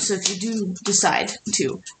 So if you do decide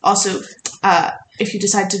to, also, if you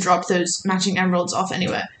decide to drop those matching emeralds off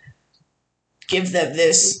anywhere, give them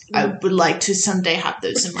this. I would like to someday have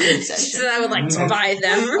those in my possession. So I would like to buy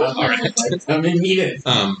them. I'm gonna need it.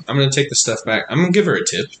 I'm going to take the stuff back. I'm going to give her a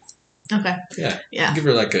tip. Okay. Yeah. Give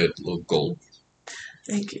her like a little gold.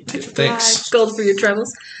 Thank you. Thanks. Gold for your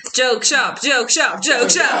troubles. Joke shop, joke shop, joke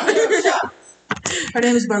shop. Her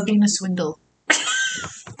name is Barbina Swindle.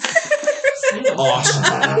 Awesome.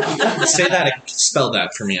 Spell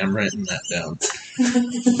that for me. I'm writing that down.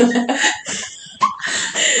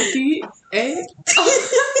 D-A?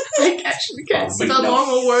 I actually can't spell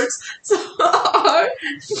normal words so hard.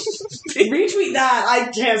 Retweet that. I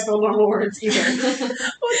can't spell normal words either.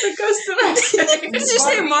 What the customer say? Did you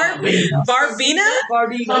say Barbina?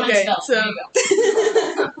 Barbie. Okay, so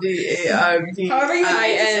There D-A-R-B However you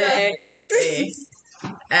I-N-A.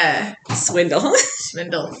 Swindle.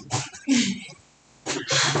 Swindle.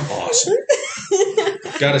 Awesome.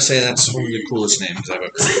 Gotta say, that's one of the coolest names I've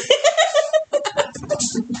ever heard.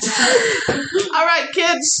 All right,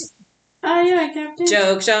 kids. Oh yeah, Captain.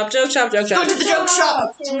 Joke shop, joke shop, joke shop. Go to the joke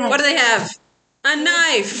shop. What do they have? A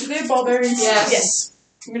knife. They have ball bearings? Yes.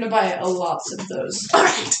 I'm gonna buy a lot of those. All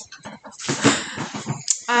right.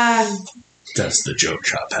 Does the joke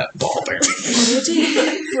shop have ball bearings?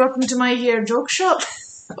 Welcome to my joke shop.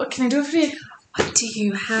 What can I do for you? What do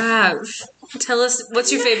you have? Tell us,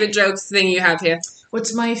 what's your favorite joke thing you have here?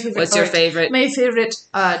 What's my favorite? What's your favorite? My favorite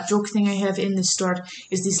joke thing I have in this store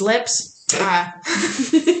is these lips. These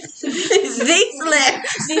lips.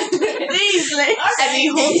 These lips. And he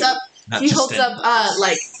holds up.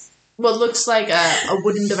 Like what looks like a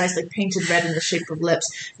wooden device, like painted red in the shape of lips.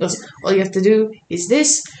 He goes, all you have to do is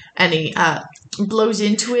this, and he blows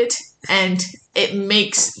into it, and it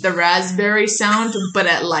makes the raspberry sound, but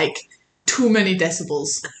at like too many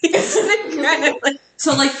decibels.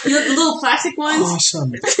 So like the little plastic ones,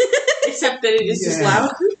 Awesome. except that it is just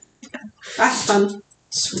loud. That's fun.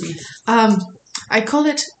 Sweet. I call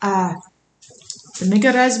it the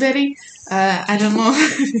mega raspberry. I don't know.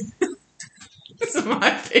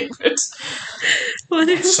 My favorite.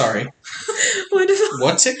 Sorry. Wonderful.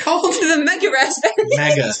 What's it called? The Mega Raspberry.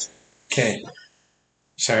 Mega. Okay.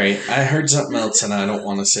 Sorry, I heard something else and I don't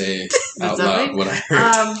want to say out That's loud alright. what I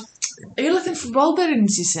heard. Are you looking for ball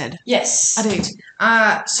bearings, you said? Yes. Alright.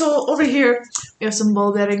 So over here, we have some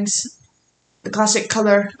ball bearings. The classic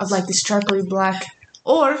color of like this charcoaly black.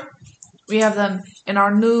 Or we have them in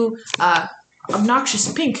our new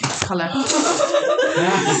obnoxious pink color.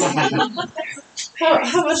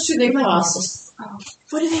 How much do they cost?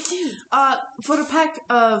 What do they do? For a pack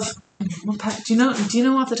of what pack? Do you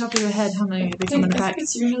know off the top of your head how many they come in a I pack? think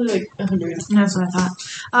it's usually like 100. That's what I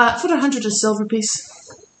thought. For 100 a silver piece.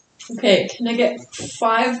 Okay, can I get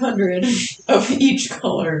 500 of each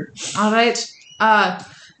color? Alright.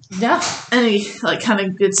 Yeah. Any like kind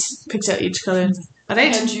of gets picked out each color.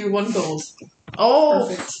 Alright. And you 1 gold. Oh,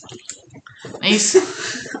 Perfect. nice.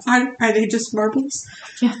 Are they just marbles?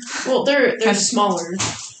 Well, they're Kind of- smaller.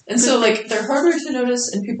 And so, like, they're harder to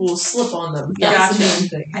notice and people will slip on them. That's the main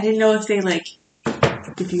thing. I didn't know if they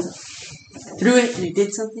if you threw it and it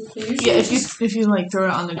did something. Yeah, if you like throw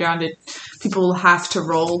it on the ground, people will have to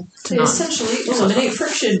roll to They not. essentially eliminate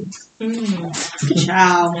friction. Good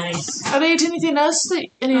job. Nice. Alright, anything else that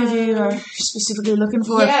any of you are specifically looking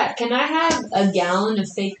for? Yeah, can I have a gallon of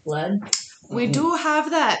fake blood? We do have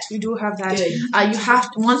that. We do have that. Good. You have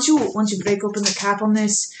once you break open the cap on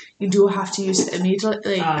this, you do have to use it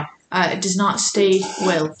immediately. It does not stay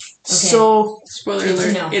well. So Spoiler Good to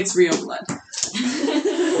alert, know. it's real blood.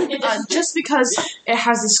 just because it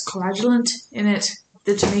has this coagulant in it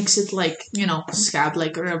that makes it like scab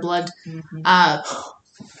like or blood.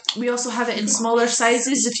 We also have it in smaller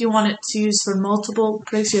sizes if you want it to use for multiple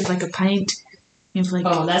drinks. You have like a pint. You have like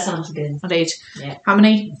Oh, that sounds good. alright. Yeah. How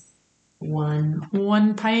many? 1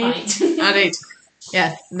 1 pint. pint. Alright.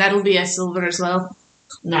 Yeah, that'll be a silver as well.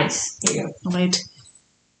 Nice. Here you go. Alright.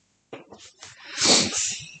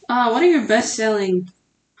 What are your best-selling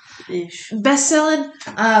ish? Best selling.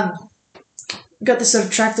 Got this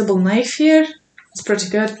retractable knife here. It's pretty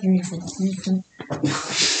good.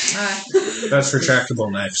 That's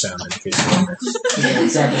retractable knife sound in case you wonder. Yeah,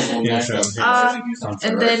 exactly. Yeah, sure.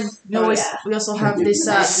 And then we also have this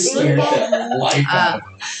Scared the life out of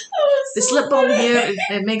them. this lip balm here.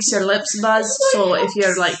 It makes your lips buzz. So if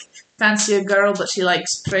you're like fancy a girl but she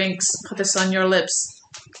likes drinks, put this on your lips.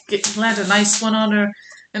 Land a nice one on her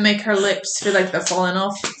and make her lips feel like they're falling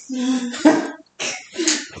off. You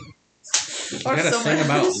got a thing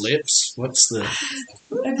about lips? What's the...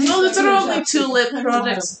 No, there are only 2 lip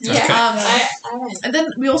products. Okay. And then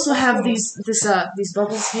we also have these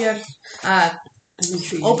bubbles here.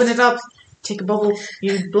 Open it up, take a bubble,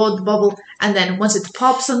 you blow the bubble, and then once it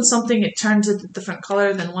pops on something, it turns it a different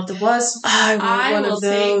color than what it was. I want I one will of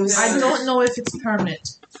take those. I don't know if it's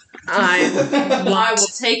permanent. I will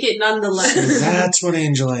take it nonetheless. That's what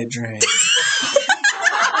Angel I drank.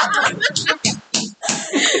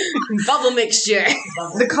 Bubble mixture.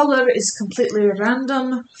 The color is completely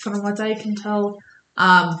random, from what I can tell.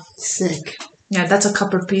 Sick. Yeah, that's a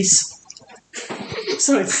copper piece.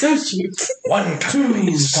 So it's so cheap. 1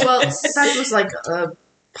 piece. Well, that was like a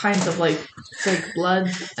pint of like fake blood,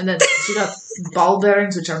 and then you got ball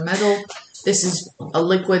bearings, which are metal. This is a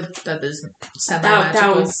liquid that is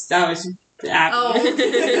semi-magical. That was. Oh.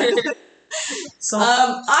 So,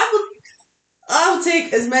 I'll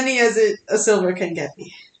take as many as a silver can get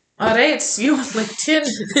me. alright, so you want like 10.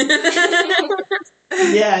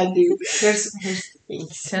 Yeah, I do. Here's the thing.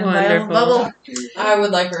 10 vial bubble. I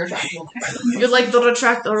would like a retractable. You like the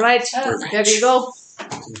retract, alright. There you go.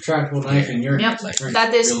 Retractable knife in your Yep. like, right,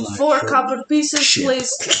 That is real knife, 4 sure. copper pieces, Shit.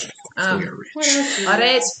 please. We're rich.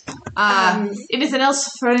 Alright. Anything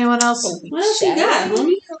else for anyone else? What else you got,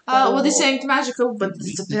 homie? Well, this ain't magical, but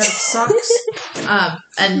it's a pair of socks.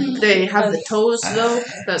 And they have the toes though,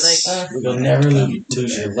 that like, You'll never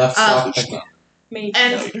lose your left sock again.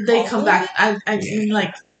 and they come back. I mean,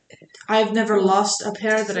 like, I've never lost a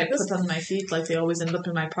pair that I put on my feet. Like they always end up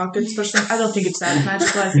in my pockets. Personally, I don't think it's that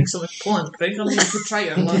magical. I think someone's pulling a prank on me. You could try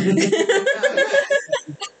your luck.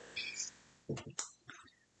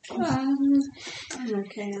 I'm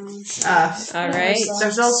okay. All right.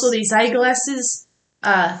 There's also these eyeglasses.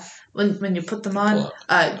 When you put them on,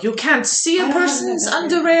 you can't see a person's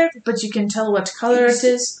underwear, but you can tell what color it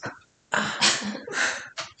is.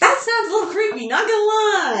 That sounds a little creepy, not gonna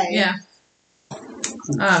lie. Yeah.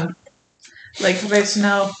 Like right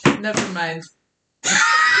now, never mind.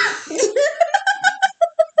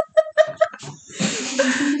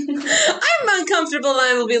 I'm uncomfortable and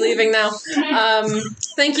I will be leaving now.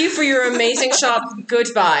 Thank you for your amazing shop.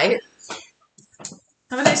 Goodbye.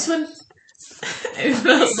 Have a nice one. Anyone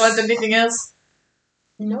else want anything else?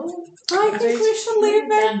 No. I think we should leave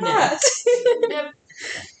Done it that. that.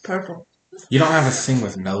 Purple. You don't have a thing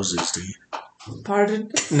with noses, do you?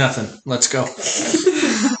 Pardon? Nothing. Let's go.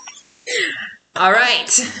 All right.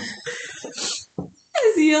 This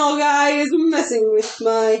yellow guy is messing with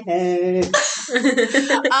my head.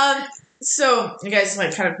 So you guys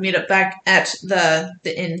like kind of meet up back at the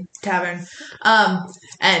inn tavern.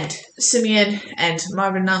 And Simeon and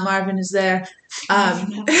Marvin, not Marvin, is there.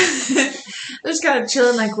 They're just kind of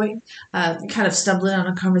chilling, like wait, kind of stumbling on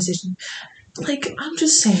a conversation. Like, I'm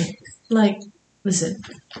just saying, like, listen,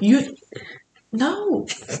 okay.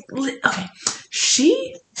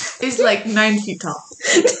 She is like 9 feet tall.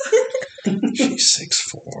 She's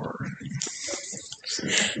 6'4".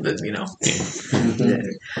 But, you know.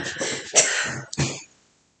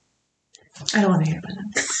 I don't want to hear about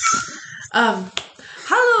that.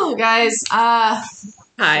 Hello, guys.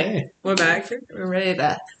 Hi. We're back. We're ready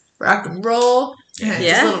to rock and roll. Yeah.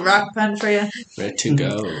 Just a little rock band for you. Ready to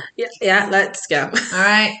go. Yeah, let's go. All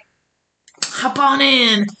right. Hop on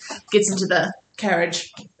in. Gets into the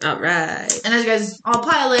carriage. All right. And as you guys all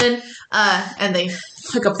pile in, and they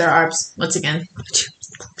hook up their arms once again.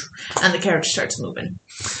 And the carriage starts moving.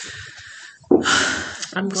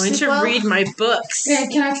 I'm going Sleep to well? read my books. Yeah,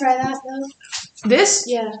 can I try that though? This,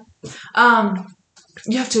 Yeah.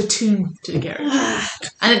 you have to attune to the carriage.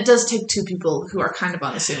 And it does take 2 people who are kind of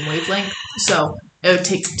on the same wavelength. So it would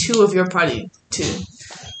take 2 of your party to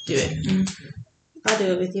do it. I'll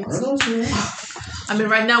do it with you. I mean,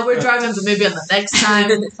 right now we're driving, but maybe on the next time.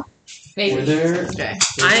 Were there Okay.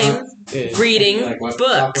 I'm reading like weapon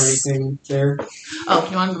shop or books. anything there? Oh,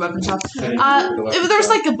 you want to go weapon shop? I didn't know the weapon There was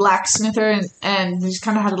shop. like a blacksmither, and we just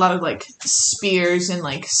kind of had a lot of like spears and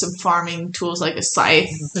like some farming tools, like a scythe,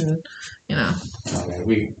 and you know. Okay,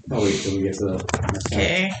 wait till we get to the.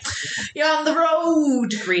 Okay, you're on the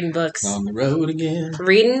road. Reading books. On the road again.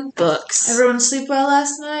 Reading books. Everyone sleep well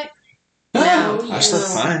last night? No. I slept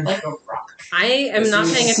fine. Like a rock. I am not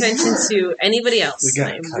paying attention to anybody else. We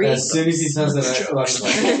got I'm cut reading As soon as he says that, I thought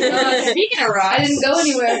Speaking of rock, I didn't go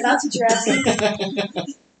anywhere. If that's what you're asking.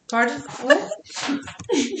 Pardon?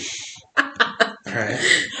 Alright.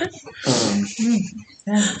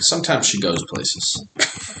 Sometimes she goes places.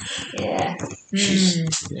 Yeah. She's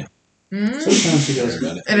Sometimes she goes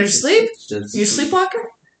about it. In her sleep? Just- You a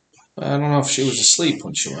sleepwalker? I don't know if she was asleep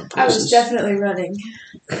when she went I places. was definitely running.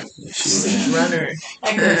 She- Runner.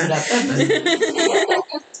 I closed it up.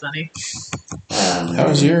 It's funny. How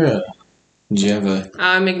was your? Did you have a?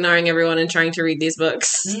 I'm ignoring everyone and trying to read these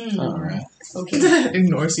books. All right. Okay.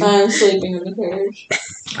 Ignores you. I'm sleeping in the carriage.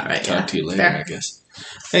 All right. Talk to you later, Fair. I guess.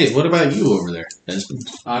 Hey, what about you over there, Desmond?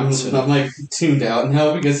 I'm like tuned out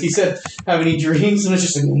now because he said have any dreams and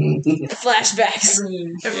it's just like Flashbacks.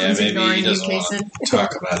 Everyone's maybe ignoring he you, doesn't Kason. want to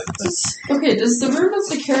talk about it. Okay, does the room of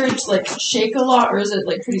the carriage like shake a lot, or is it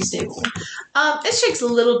like pretty stable? It shakes a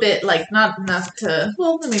little bit, like not enough to.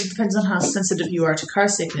 Well, I mean, it depends on how sensitive you are to car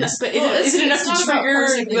sickness. But is it enough to not about trigger car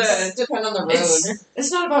sickness. the? Depend on the road.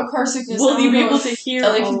 It's not about car sickness. Will I you don't be know able if to hear?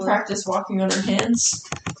 Ellie all can the- practice walking on her hands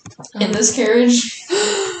in this carriage.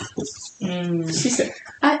 She said,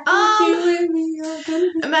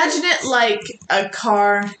 Imagine it like a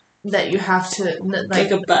car that you have to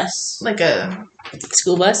like a bus. like a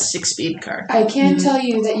School bus. 6-speed car. I can tell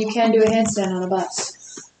you that you can do a handstand on a bus.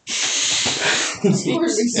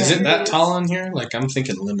 Is it that tall in here? Like I'm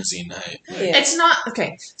thinking limousine height. Yeah. It's not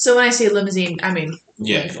okay. So when I say limousine, I mean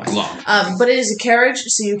Yeah, lengthwise. long. But it is a carriage,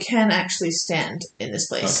 so you can actually stand in this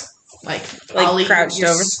place. Like Like crouched you're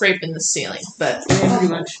over? scraping the ceiling, but Pretty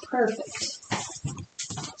much. Perfect.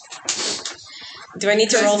 Do I need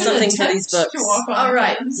to roll something for these books? all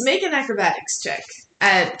right. Make an acrobatics check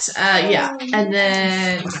at yeah, and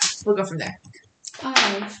then we'll go from there.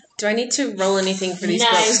 5. Do I need to roll anything for these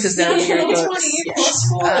books? Nice. Because they're your books. 20 plus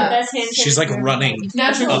 4. Best handstand She's like ever. running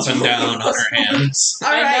Natural. up and down on her hands.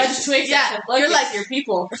 All right, nudge Twix yeah, like you're it's like your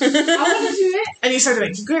people. I want to do it, and you start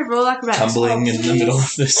doing. Great, roll acrobatics. Tumbling in the middle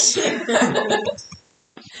of this.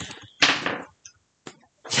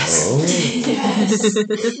 Oh.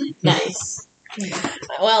 Yes. Nice.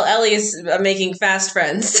 Well, Ellie is making fast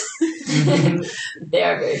friends. They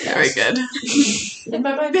are very Very fast. good. In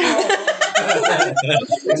my mind.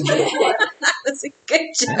 That's a good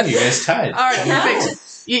job. You guys tied. All right,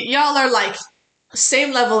 perfect. Y'all are like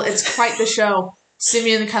same level. It's quite the show.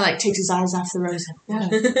 Simeon kind of like takes his eyes off the rose.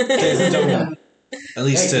 At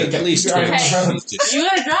least Okay. Twitch. You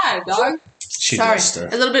gotta drive, dog. She Sorry, does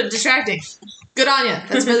stuff. a little bit distracting. Good on you.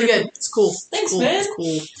 That's really good. It's cool. Thanks, cool. man. It's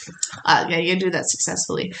cool. Yeah, you can do that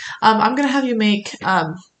successfully. I'm gonna have you make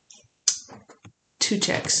 2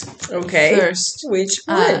 checks Okay. first. Which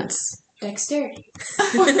Uh, ones? Dexterity.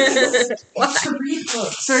 To read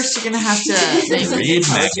books. First, you're gonna have to Read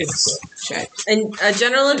maggots. And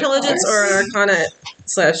general intelligence or arcana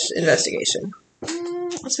 / investigation?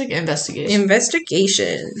 Let's make an investigation.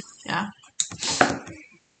 Investigation.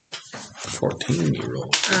 14 year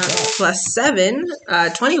old. Plus 7,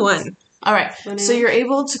 21. All right. So you're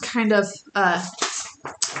able to kind of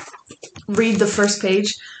read the first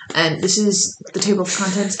page, and this is the table of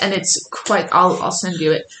contents, and it's quite. I'll send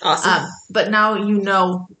you it. Awesome. But now you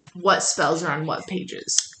know what spells are on what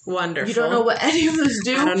pages. Wonderful. You don't know what any of those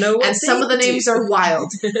do. I don't know what and some of the they names do. are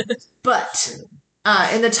wild. But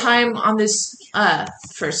in the time on this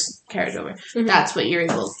first carriage over, that's what you're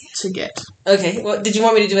able to get. Okay. Well, did you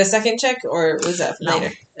want me to do a second check, or was that for No.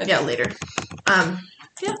 later? Okay. Yeah, later.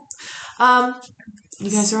 You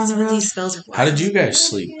guys are on the road. These spells are wild. How did you guys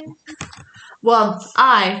sleep? Well,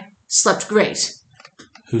 I slept great.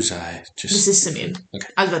 Whose eye? This Just is Simeon. Okay.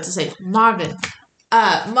 I was about to say Marvin.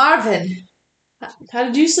 Marvin. How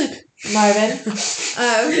did you sleep, Marvin?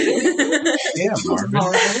 yeah,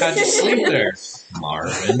 Marvin. How'd you sleep there,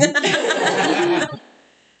 Marvin?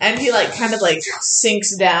 And he kind of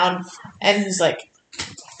sinks down, and he's like,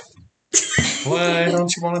 Why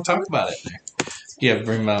don't you want to talk about it? Do you ever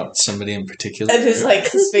bring out somebody in particular? and his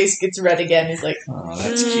face gets red again. He's like, Oh,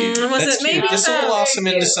 that's cute. was That's it maybe cute. This will so? blossom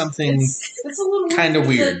into something It's a little kind of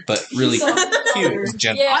weird, but really So- cute and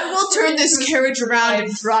gentle. Yeah. I will turn this carriage around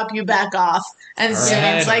and drop you back off. And All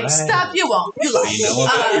Simeon's right, like, all right. stop, you won't. You won't. You know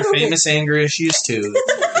about your famous anger issues too.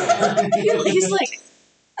 He's like,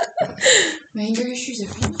 My anger issues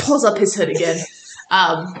are pulls up his hood again.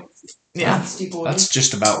 Yeah. That's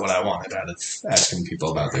just about what I wanted out of asking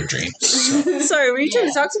people about their dreams. So. Sorry, were you trying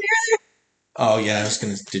to talk to me Oh yeah, I was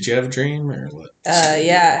gonna. Did you have a dream or what? earlier?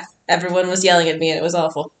 Yeah. Everyone was yelling at me, and it was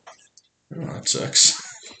awful. Oh, that sucks.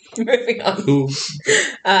 Moving on. Who?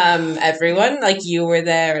 Everyone, you were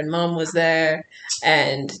there, and Mom was there,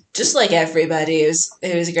 and just everybody, it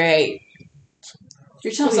was great.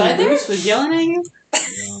 You're telling Was me I there? Bruce was yelling at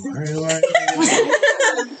you?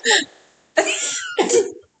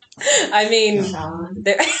 I mean,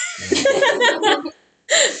 there.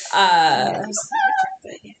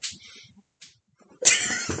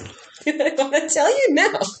 I want to tell you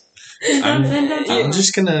now. I'm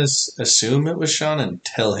just gonna assume it was Sean and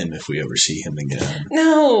tell him if we ever see him again.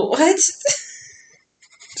 No, what?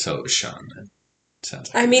 So it was Sean. Then.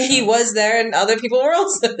 Sounds like I it mean, he Sean. was there, and other people were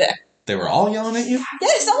also there. They were all yelling at you.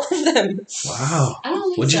 Yes, all of them. Wow. I don't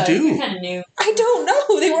think What'd you so. do? You're kind of new. I don't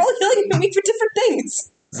know. They were all yelling at me for different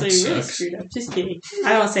things. So That you really sucks. screwed up. Just kidding.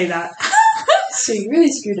 I don't say that. So you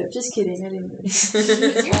really screwed up. Just kidding. I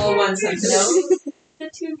didn't. All one sentence. No. The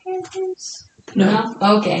two characters. No.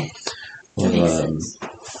 Okay. That makes Well, sense.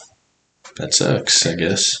 that sucks. I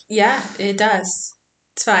guess. Yeah, it does.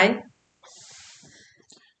 It's fine.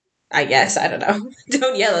 I guess. I don't know.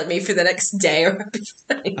 Don't yell at me for the next day or I'll be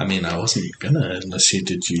fine. I mean, I wasn't gonna unless you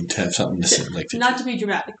did. You have something to say like. Did Not to be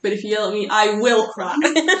dramatic, but if you yell at me, I will cry.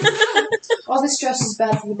 All this stress is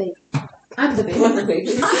bad for the baby. I'm the baby. I'm the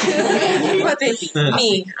baby. What baby?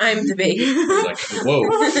 Me. I'm the baby. you like, whoa.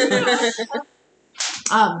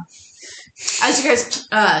 As you guys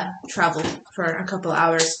travel for a couple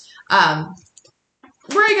hours,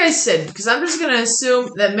 where are you guys sitting? Because I'm just gonna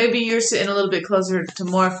assume that maybe you're sitting a little bit closer to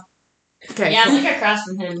Morph. Okay. Yeah, I'm across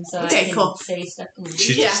from him, so Okay, I can cool. say stuff.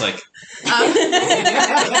 She's Yeah. just like.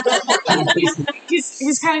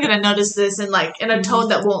 He's kind of gonna notice this and in a tone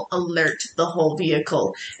that won't alert the whole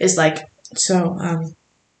vehicle. Is like, so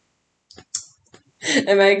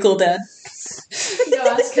Am I a cool dad? No,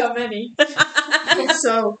 ask how many.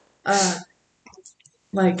 so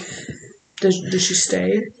does she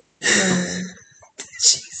stay?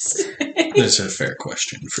 That's a fair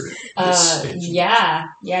question for this stage. Yeah.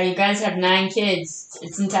 You guys have 9 kids.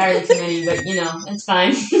 It's entirely too many, but it's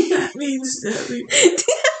fine. That means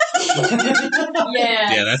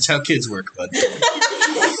Yeah. Yeah, that's how kids work, bud.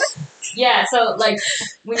 Yeah, so,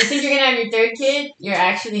 when you think you're gonna have your 3rd kid, you're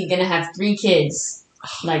actually gonna have 3 kids.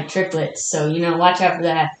 Triplets. So, watch out for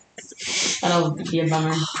that. That'll be a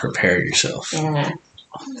bummer. Prepare yourself. Yeah.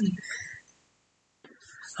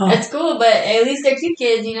 Oh. That's cool, but at least they're cute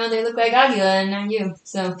kids, they look like Agula and not you,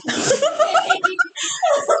 so.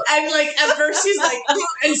 And at first he's like,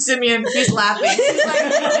 and Simeon, he's laughing. He's like,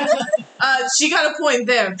 she got a point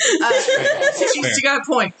there. She got a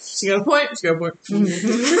point. She got a point. She got a point.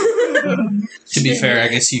 To be fair, I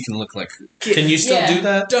guess you can look like. Can you still Yeah. do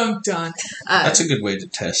that? Dun dun. That's a good way to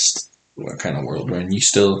test what kind of world we're in. You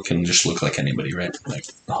still can just look like anybody, right? Like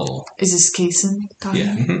the whole. Is this Kason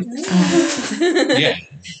talking? Yeah. Yeah.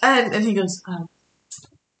 And he goes,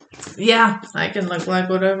 Yeah, I can look like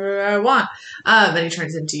whatever I want. Then he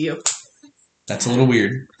turns into you. That's a little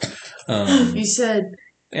weird. You said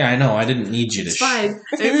Yeah, I know. I didn't need you to. it's fine.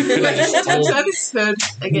 Could I just told- Understood.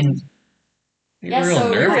 Again. You're real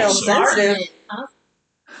nervous. real so- sensitive.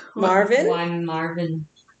 Marvin? One Marvin.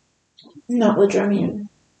 Not Ladremian.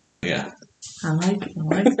 Yeah. I like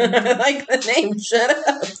I like the name. Shut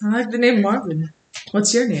up. the name Marvin.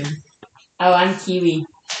 What's your name? Oh, I'm Kiwi.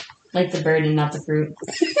 Like the bird and not the fruit.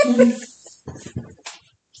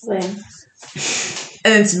 Same.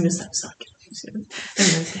 And then Samuel's like, suck.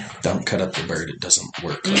 Don't cut up the bird. It doesn't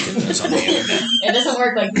work like it does on the internet. It doesn't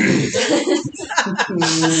work like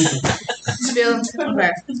Samuel,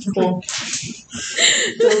 okay, cool.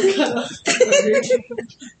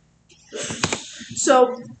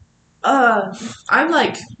 So, I'm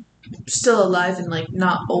like still alive and like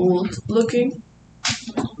not old looking.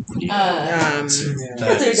 yeah.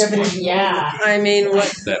 I mean,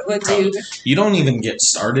 what do you... You don't even get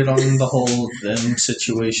started on the whole them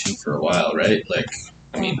situation for a while, right? Like,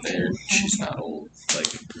 I mean, she's not old. Like,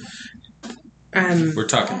 we're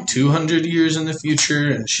talking 200 years in the future,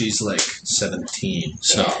 and she's like 17.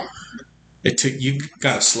 So it took you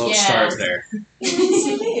got a slow start there. And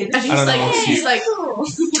he's I don't know if he's like,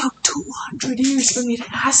 it took 200 years for me to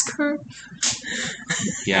ask her.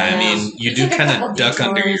 Yeah, I mean, you do kind of duck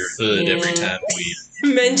under your hood every time we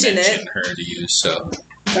mention mention her to you. So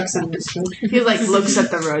He like looks at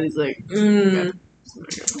the road. He's like,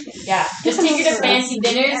 Yeah. Just take her to fancy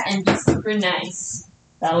dinners and be super nice.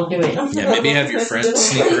 That'll do it. yeah, maybe have your friends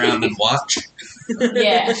sneak around and watch. Yeah.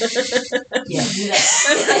 Yeah, do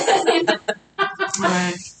that.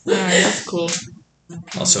 alright, that's cool.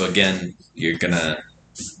 Also, again, it's gonna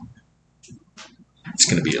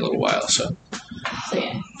be a little while, so So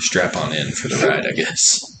yeah. strap on in for the ride, I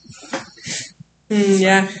guess.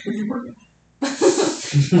 Yeah.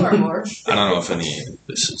 Or more. I don't know if any of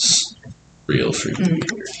this is real for you.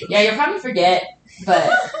 Yeah, you'll probably forget, but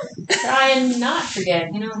try and not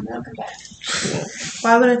forget. You know, they'll come back.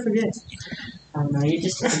 Why would I forget? I don't know. You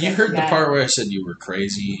just You heard the part where I said you were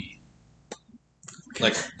crazy,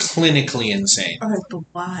 like clinically insane Alright, but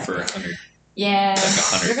why? for 100. Yeah. Like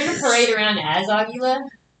 100 You're gonna years. parade around as Agula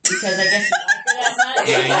because I guess you like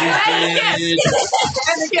her that much. Yeah, you did.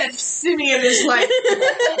 And again, Simeon is like,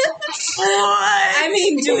 what? I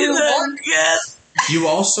mean, do we want... You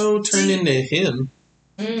also turned into him,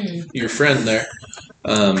 your friend there.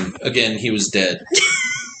 Again, he was dead,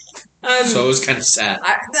 so it was kind of sad.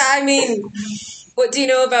 I mean, what do you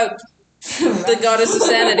know about the goddess of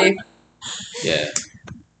sanity? Yeah.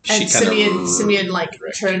 And kinda Simeon like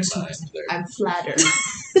turns to recognized there. I'm flattered.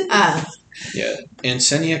 Yeah, and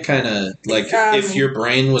Senya kind of like if your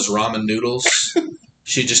brain was ramen noodles,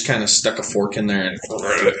 she just kind of stuck a fork in there and went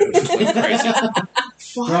crazy.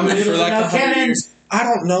 For like 100 years. I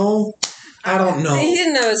don't know. He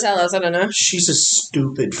didn't know his Hellas, I don't know. She's a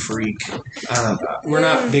stupid freak. I don't know. We're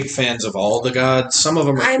not big fans of all the gods. Some of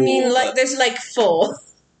them are I cool, mean, like, but there's like 4.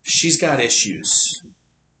 she's got issues.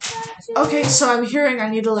 Okay, so I'm hearing I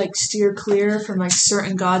need to like steer clear from like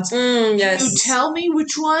certain gods. Yes. Can you tell me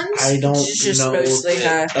which ones? I don't Just know mostly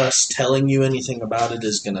that us telling you anything about it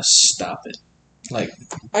is going to stop it. Like,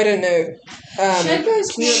 I don't know. Can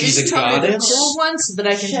you she's a just tell me the goddess. cool ones so that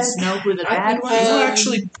I can just know who the bad You ones are?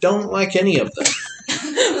 actually don't like any of them.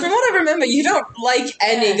 From what I remember, you don't like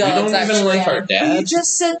any You gods, don't even actually. like our You dad.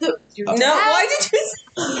 just said that. No, why did you...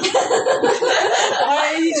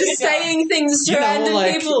 Why are you just saying things to random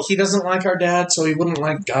like, people? he doesn't like our dad, so he wouldn't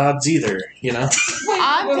like gods either, you know?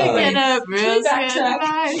 I'm picking up real good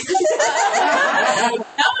tonight. That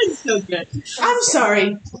one's so good. I'm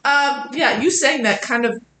sorry. Yeah, you saying that kind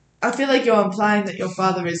of. I feel like you're implying that your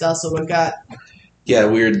father is also a god. Yeah,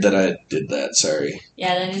 weird that I did that, sorry.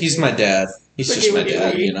 Yeah, then He's my dad. He's just my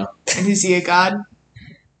dad, you know? And is he a god?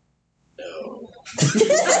 No.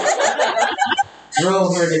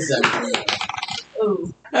 Roll for deception.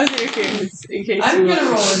 Ooh. Okay, in case I'm you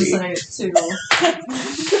gonna want roll to see. insight too.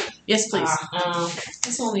 Yes, please.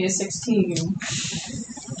 It's only a 16.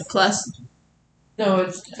 Plus. No,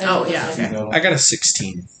 it's. Oh, yeah, okay. I got a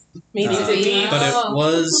 16. Me too. But it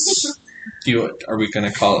was... Are we going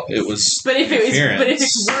to call it? It was... But if it's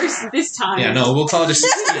Appearance. worse this time. Yeah, no, we'll call it a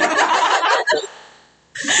 16.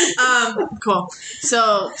 Cool.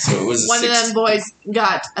 So So it was a one 16. of them boys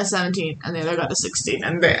got a 17, and the other got a 16,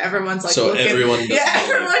 and everyone's like, So looking. everyone does Yeah,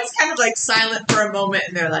 know. everyone's kind of like silent for a moment,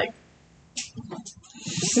 and they're like,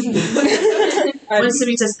 when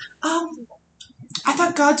Simeon says, I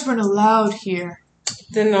thought gods weren't allowed here.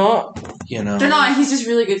 They're not. You know? They're not. He's just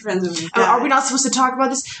really good friends with me. Are we not supposed to talk about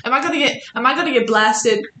this? Am I gonna get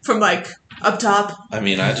blasted from like Up top. I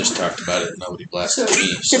mean, I just talked about it and nobody blasted So, me.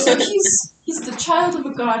 so So. he's the child of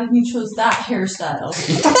a god, and he chose that hairstyle.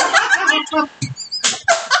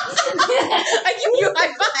 I give you a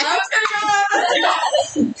high five.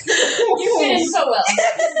 You fit in so well.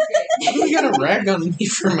 You got a rag on me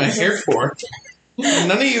for my hair for?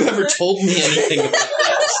 None of you ever told me anything about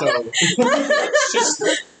that, so it's just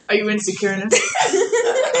Are you insecure now?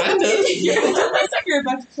 kind of. You're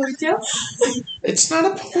about to ponytail? It's not a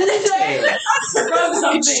ponytail.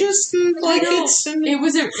 It's just like it's. It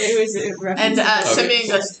was a reference. And Okay. Simeon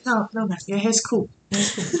goes, no, man, your hair's cool.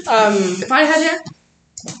 If I had hair,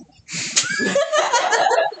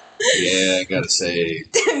 Yeah, I gotta say.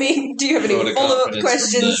 I mean, do you have any Vote of follow-up confidence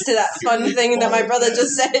questions from to that fun thing that my brother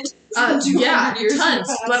just said? yeah, tons.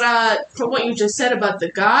 But from what you just said about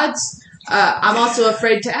the gods, I'm also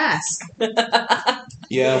afraid to ask.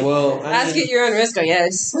 Yeah, well, Ask at your own risk, I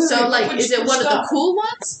guess. So, like, is it one of the cool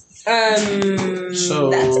ones? So-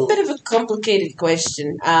 That's a bit of a complicated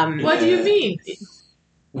question. What do you mean?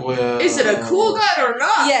 well, Is it a cool god or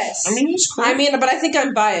not? Yes. I mean, he's cool. but I think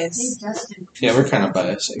I'm biased. Yeah, we're kind of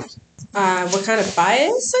biased. What kind of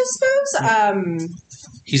bias, I suppose?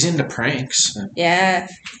 He's into pranks. Yeah.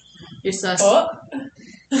 You're sus.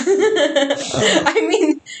 I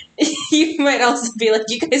mean, you might also be like,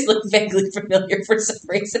 you guys look vaguely familiar for some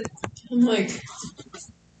reason. I'm like,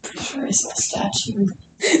 pretty sure I saw a statue.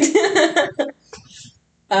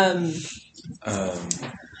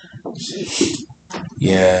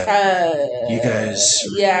 Yeah, you guys.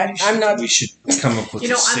 Yeah, I'm not. We should come up with You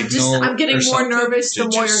know, a signal. I'm getting or more something nervous the to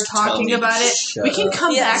more you're just tell talking me to about it. shut We can up.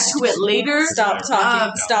 come Yes. back to it later. Stop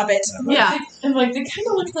talking. Stop it. Yeah. And like, they kind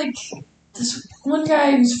of look like this one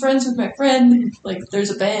guy who's friends with my friend. Like, there's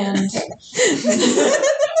a band.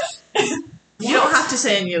 You don't have to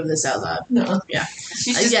say any of this out loud. No. Yeah.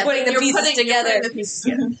 She's just Yeah, putting the you're pieces putting- together. you're putting the pieces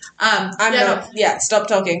together. I'm yeah, not. Yeah, stop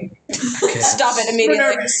talking. Stop it We're immediately.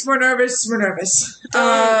 nervous. We're nervous. We're nervous.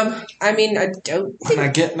 I mean, I don't When I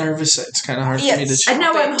think. get nervous, it's kind of hard for me to. Yes, And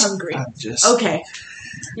now I'm hungry. I'm just. Okay.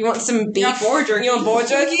 You want some beef? Boar jerky. You want boar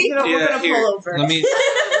jerky? You know, we're Yeah, gonna here. pull over. Let me.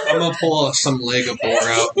 I'm gonna pull some leg of boar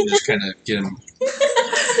out and just kind of get him.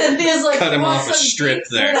 Cynthia's like, Cut him "Want off a some strip beef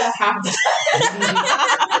there." for the half-"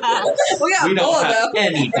 We got We boar don't have though.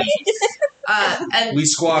 any beef. And We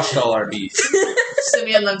squashed all our beef.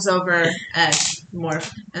 Simeon looks over at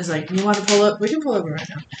Morph and is like, "You want to pull up? We can pull over right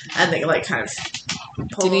now." And they like kind of.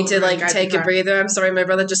 Do you need to like take a breather? I'm sorry, my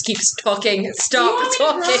brother just keeps talking. Stop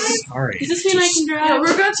talking. Sorry. Does this mean I can drive? Yeah,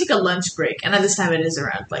 we're gonna take a lunch break, and at this time it is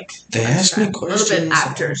around like They asked me a questions. little bit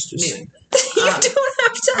after I was just noon. You don't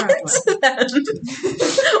have to answer them.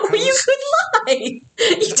 Or you could lie.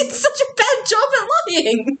 You did such a bad job at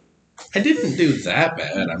lying. I didn't do that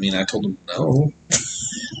bad. I mean, I told him no.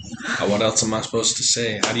 What else am I supposed to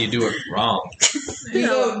say? How do you do it wrong? You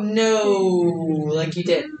go, no, like you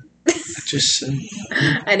did. I just said.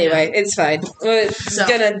 Anyway, it's fine. We're So-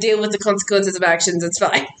 gonna deal with the consequences of actions. It's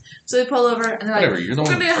fine. So they pull over and they're like, Whatever, you're the we're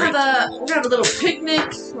one gonna who have a little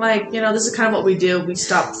picnic. Like, you know, this is kind of what we do. We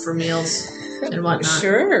stop for meals and whatnot.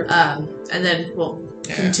 Sure. And then we'll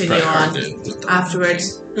Yeah, continue probably hard on to- with the-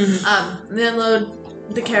 afterwards. Mhm. And then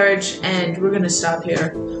load the carriage, and we're gonna stop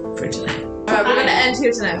here for tonight. We're gonna end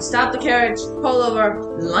here tonight. Stop the carriage, pull over,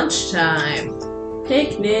 lunchtime,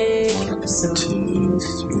 picnic. 1, 2,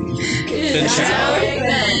 3. Good Good job.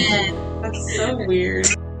 job. That's so weird.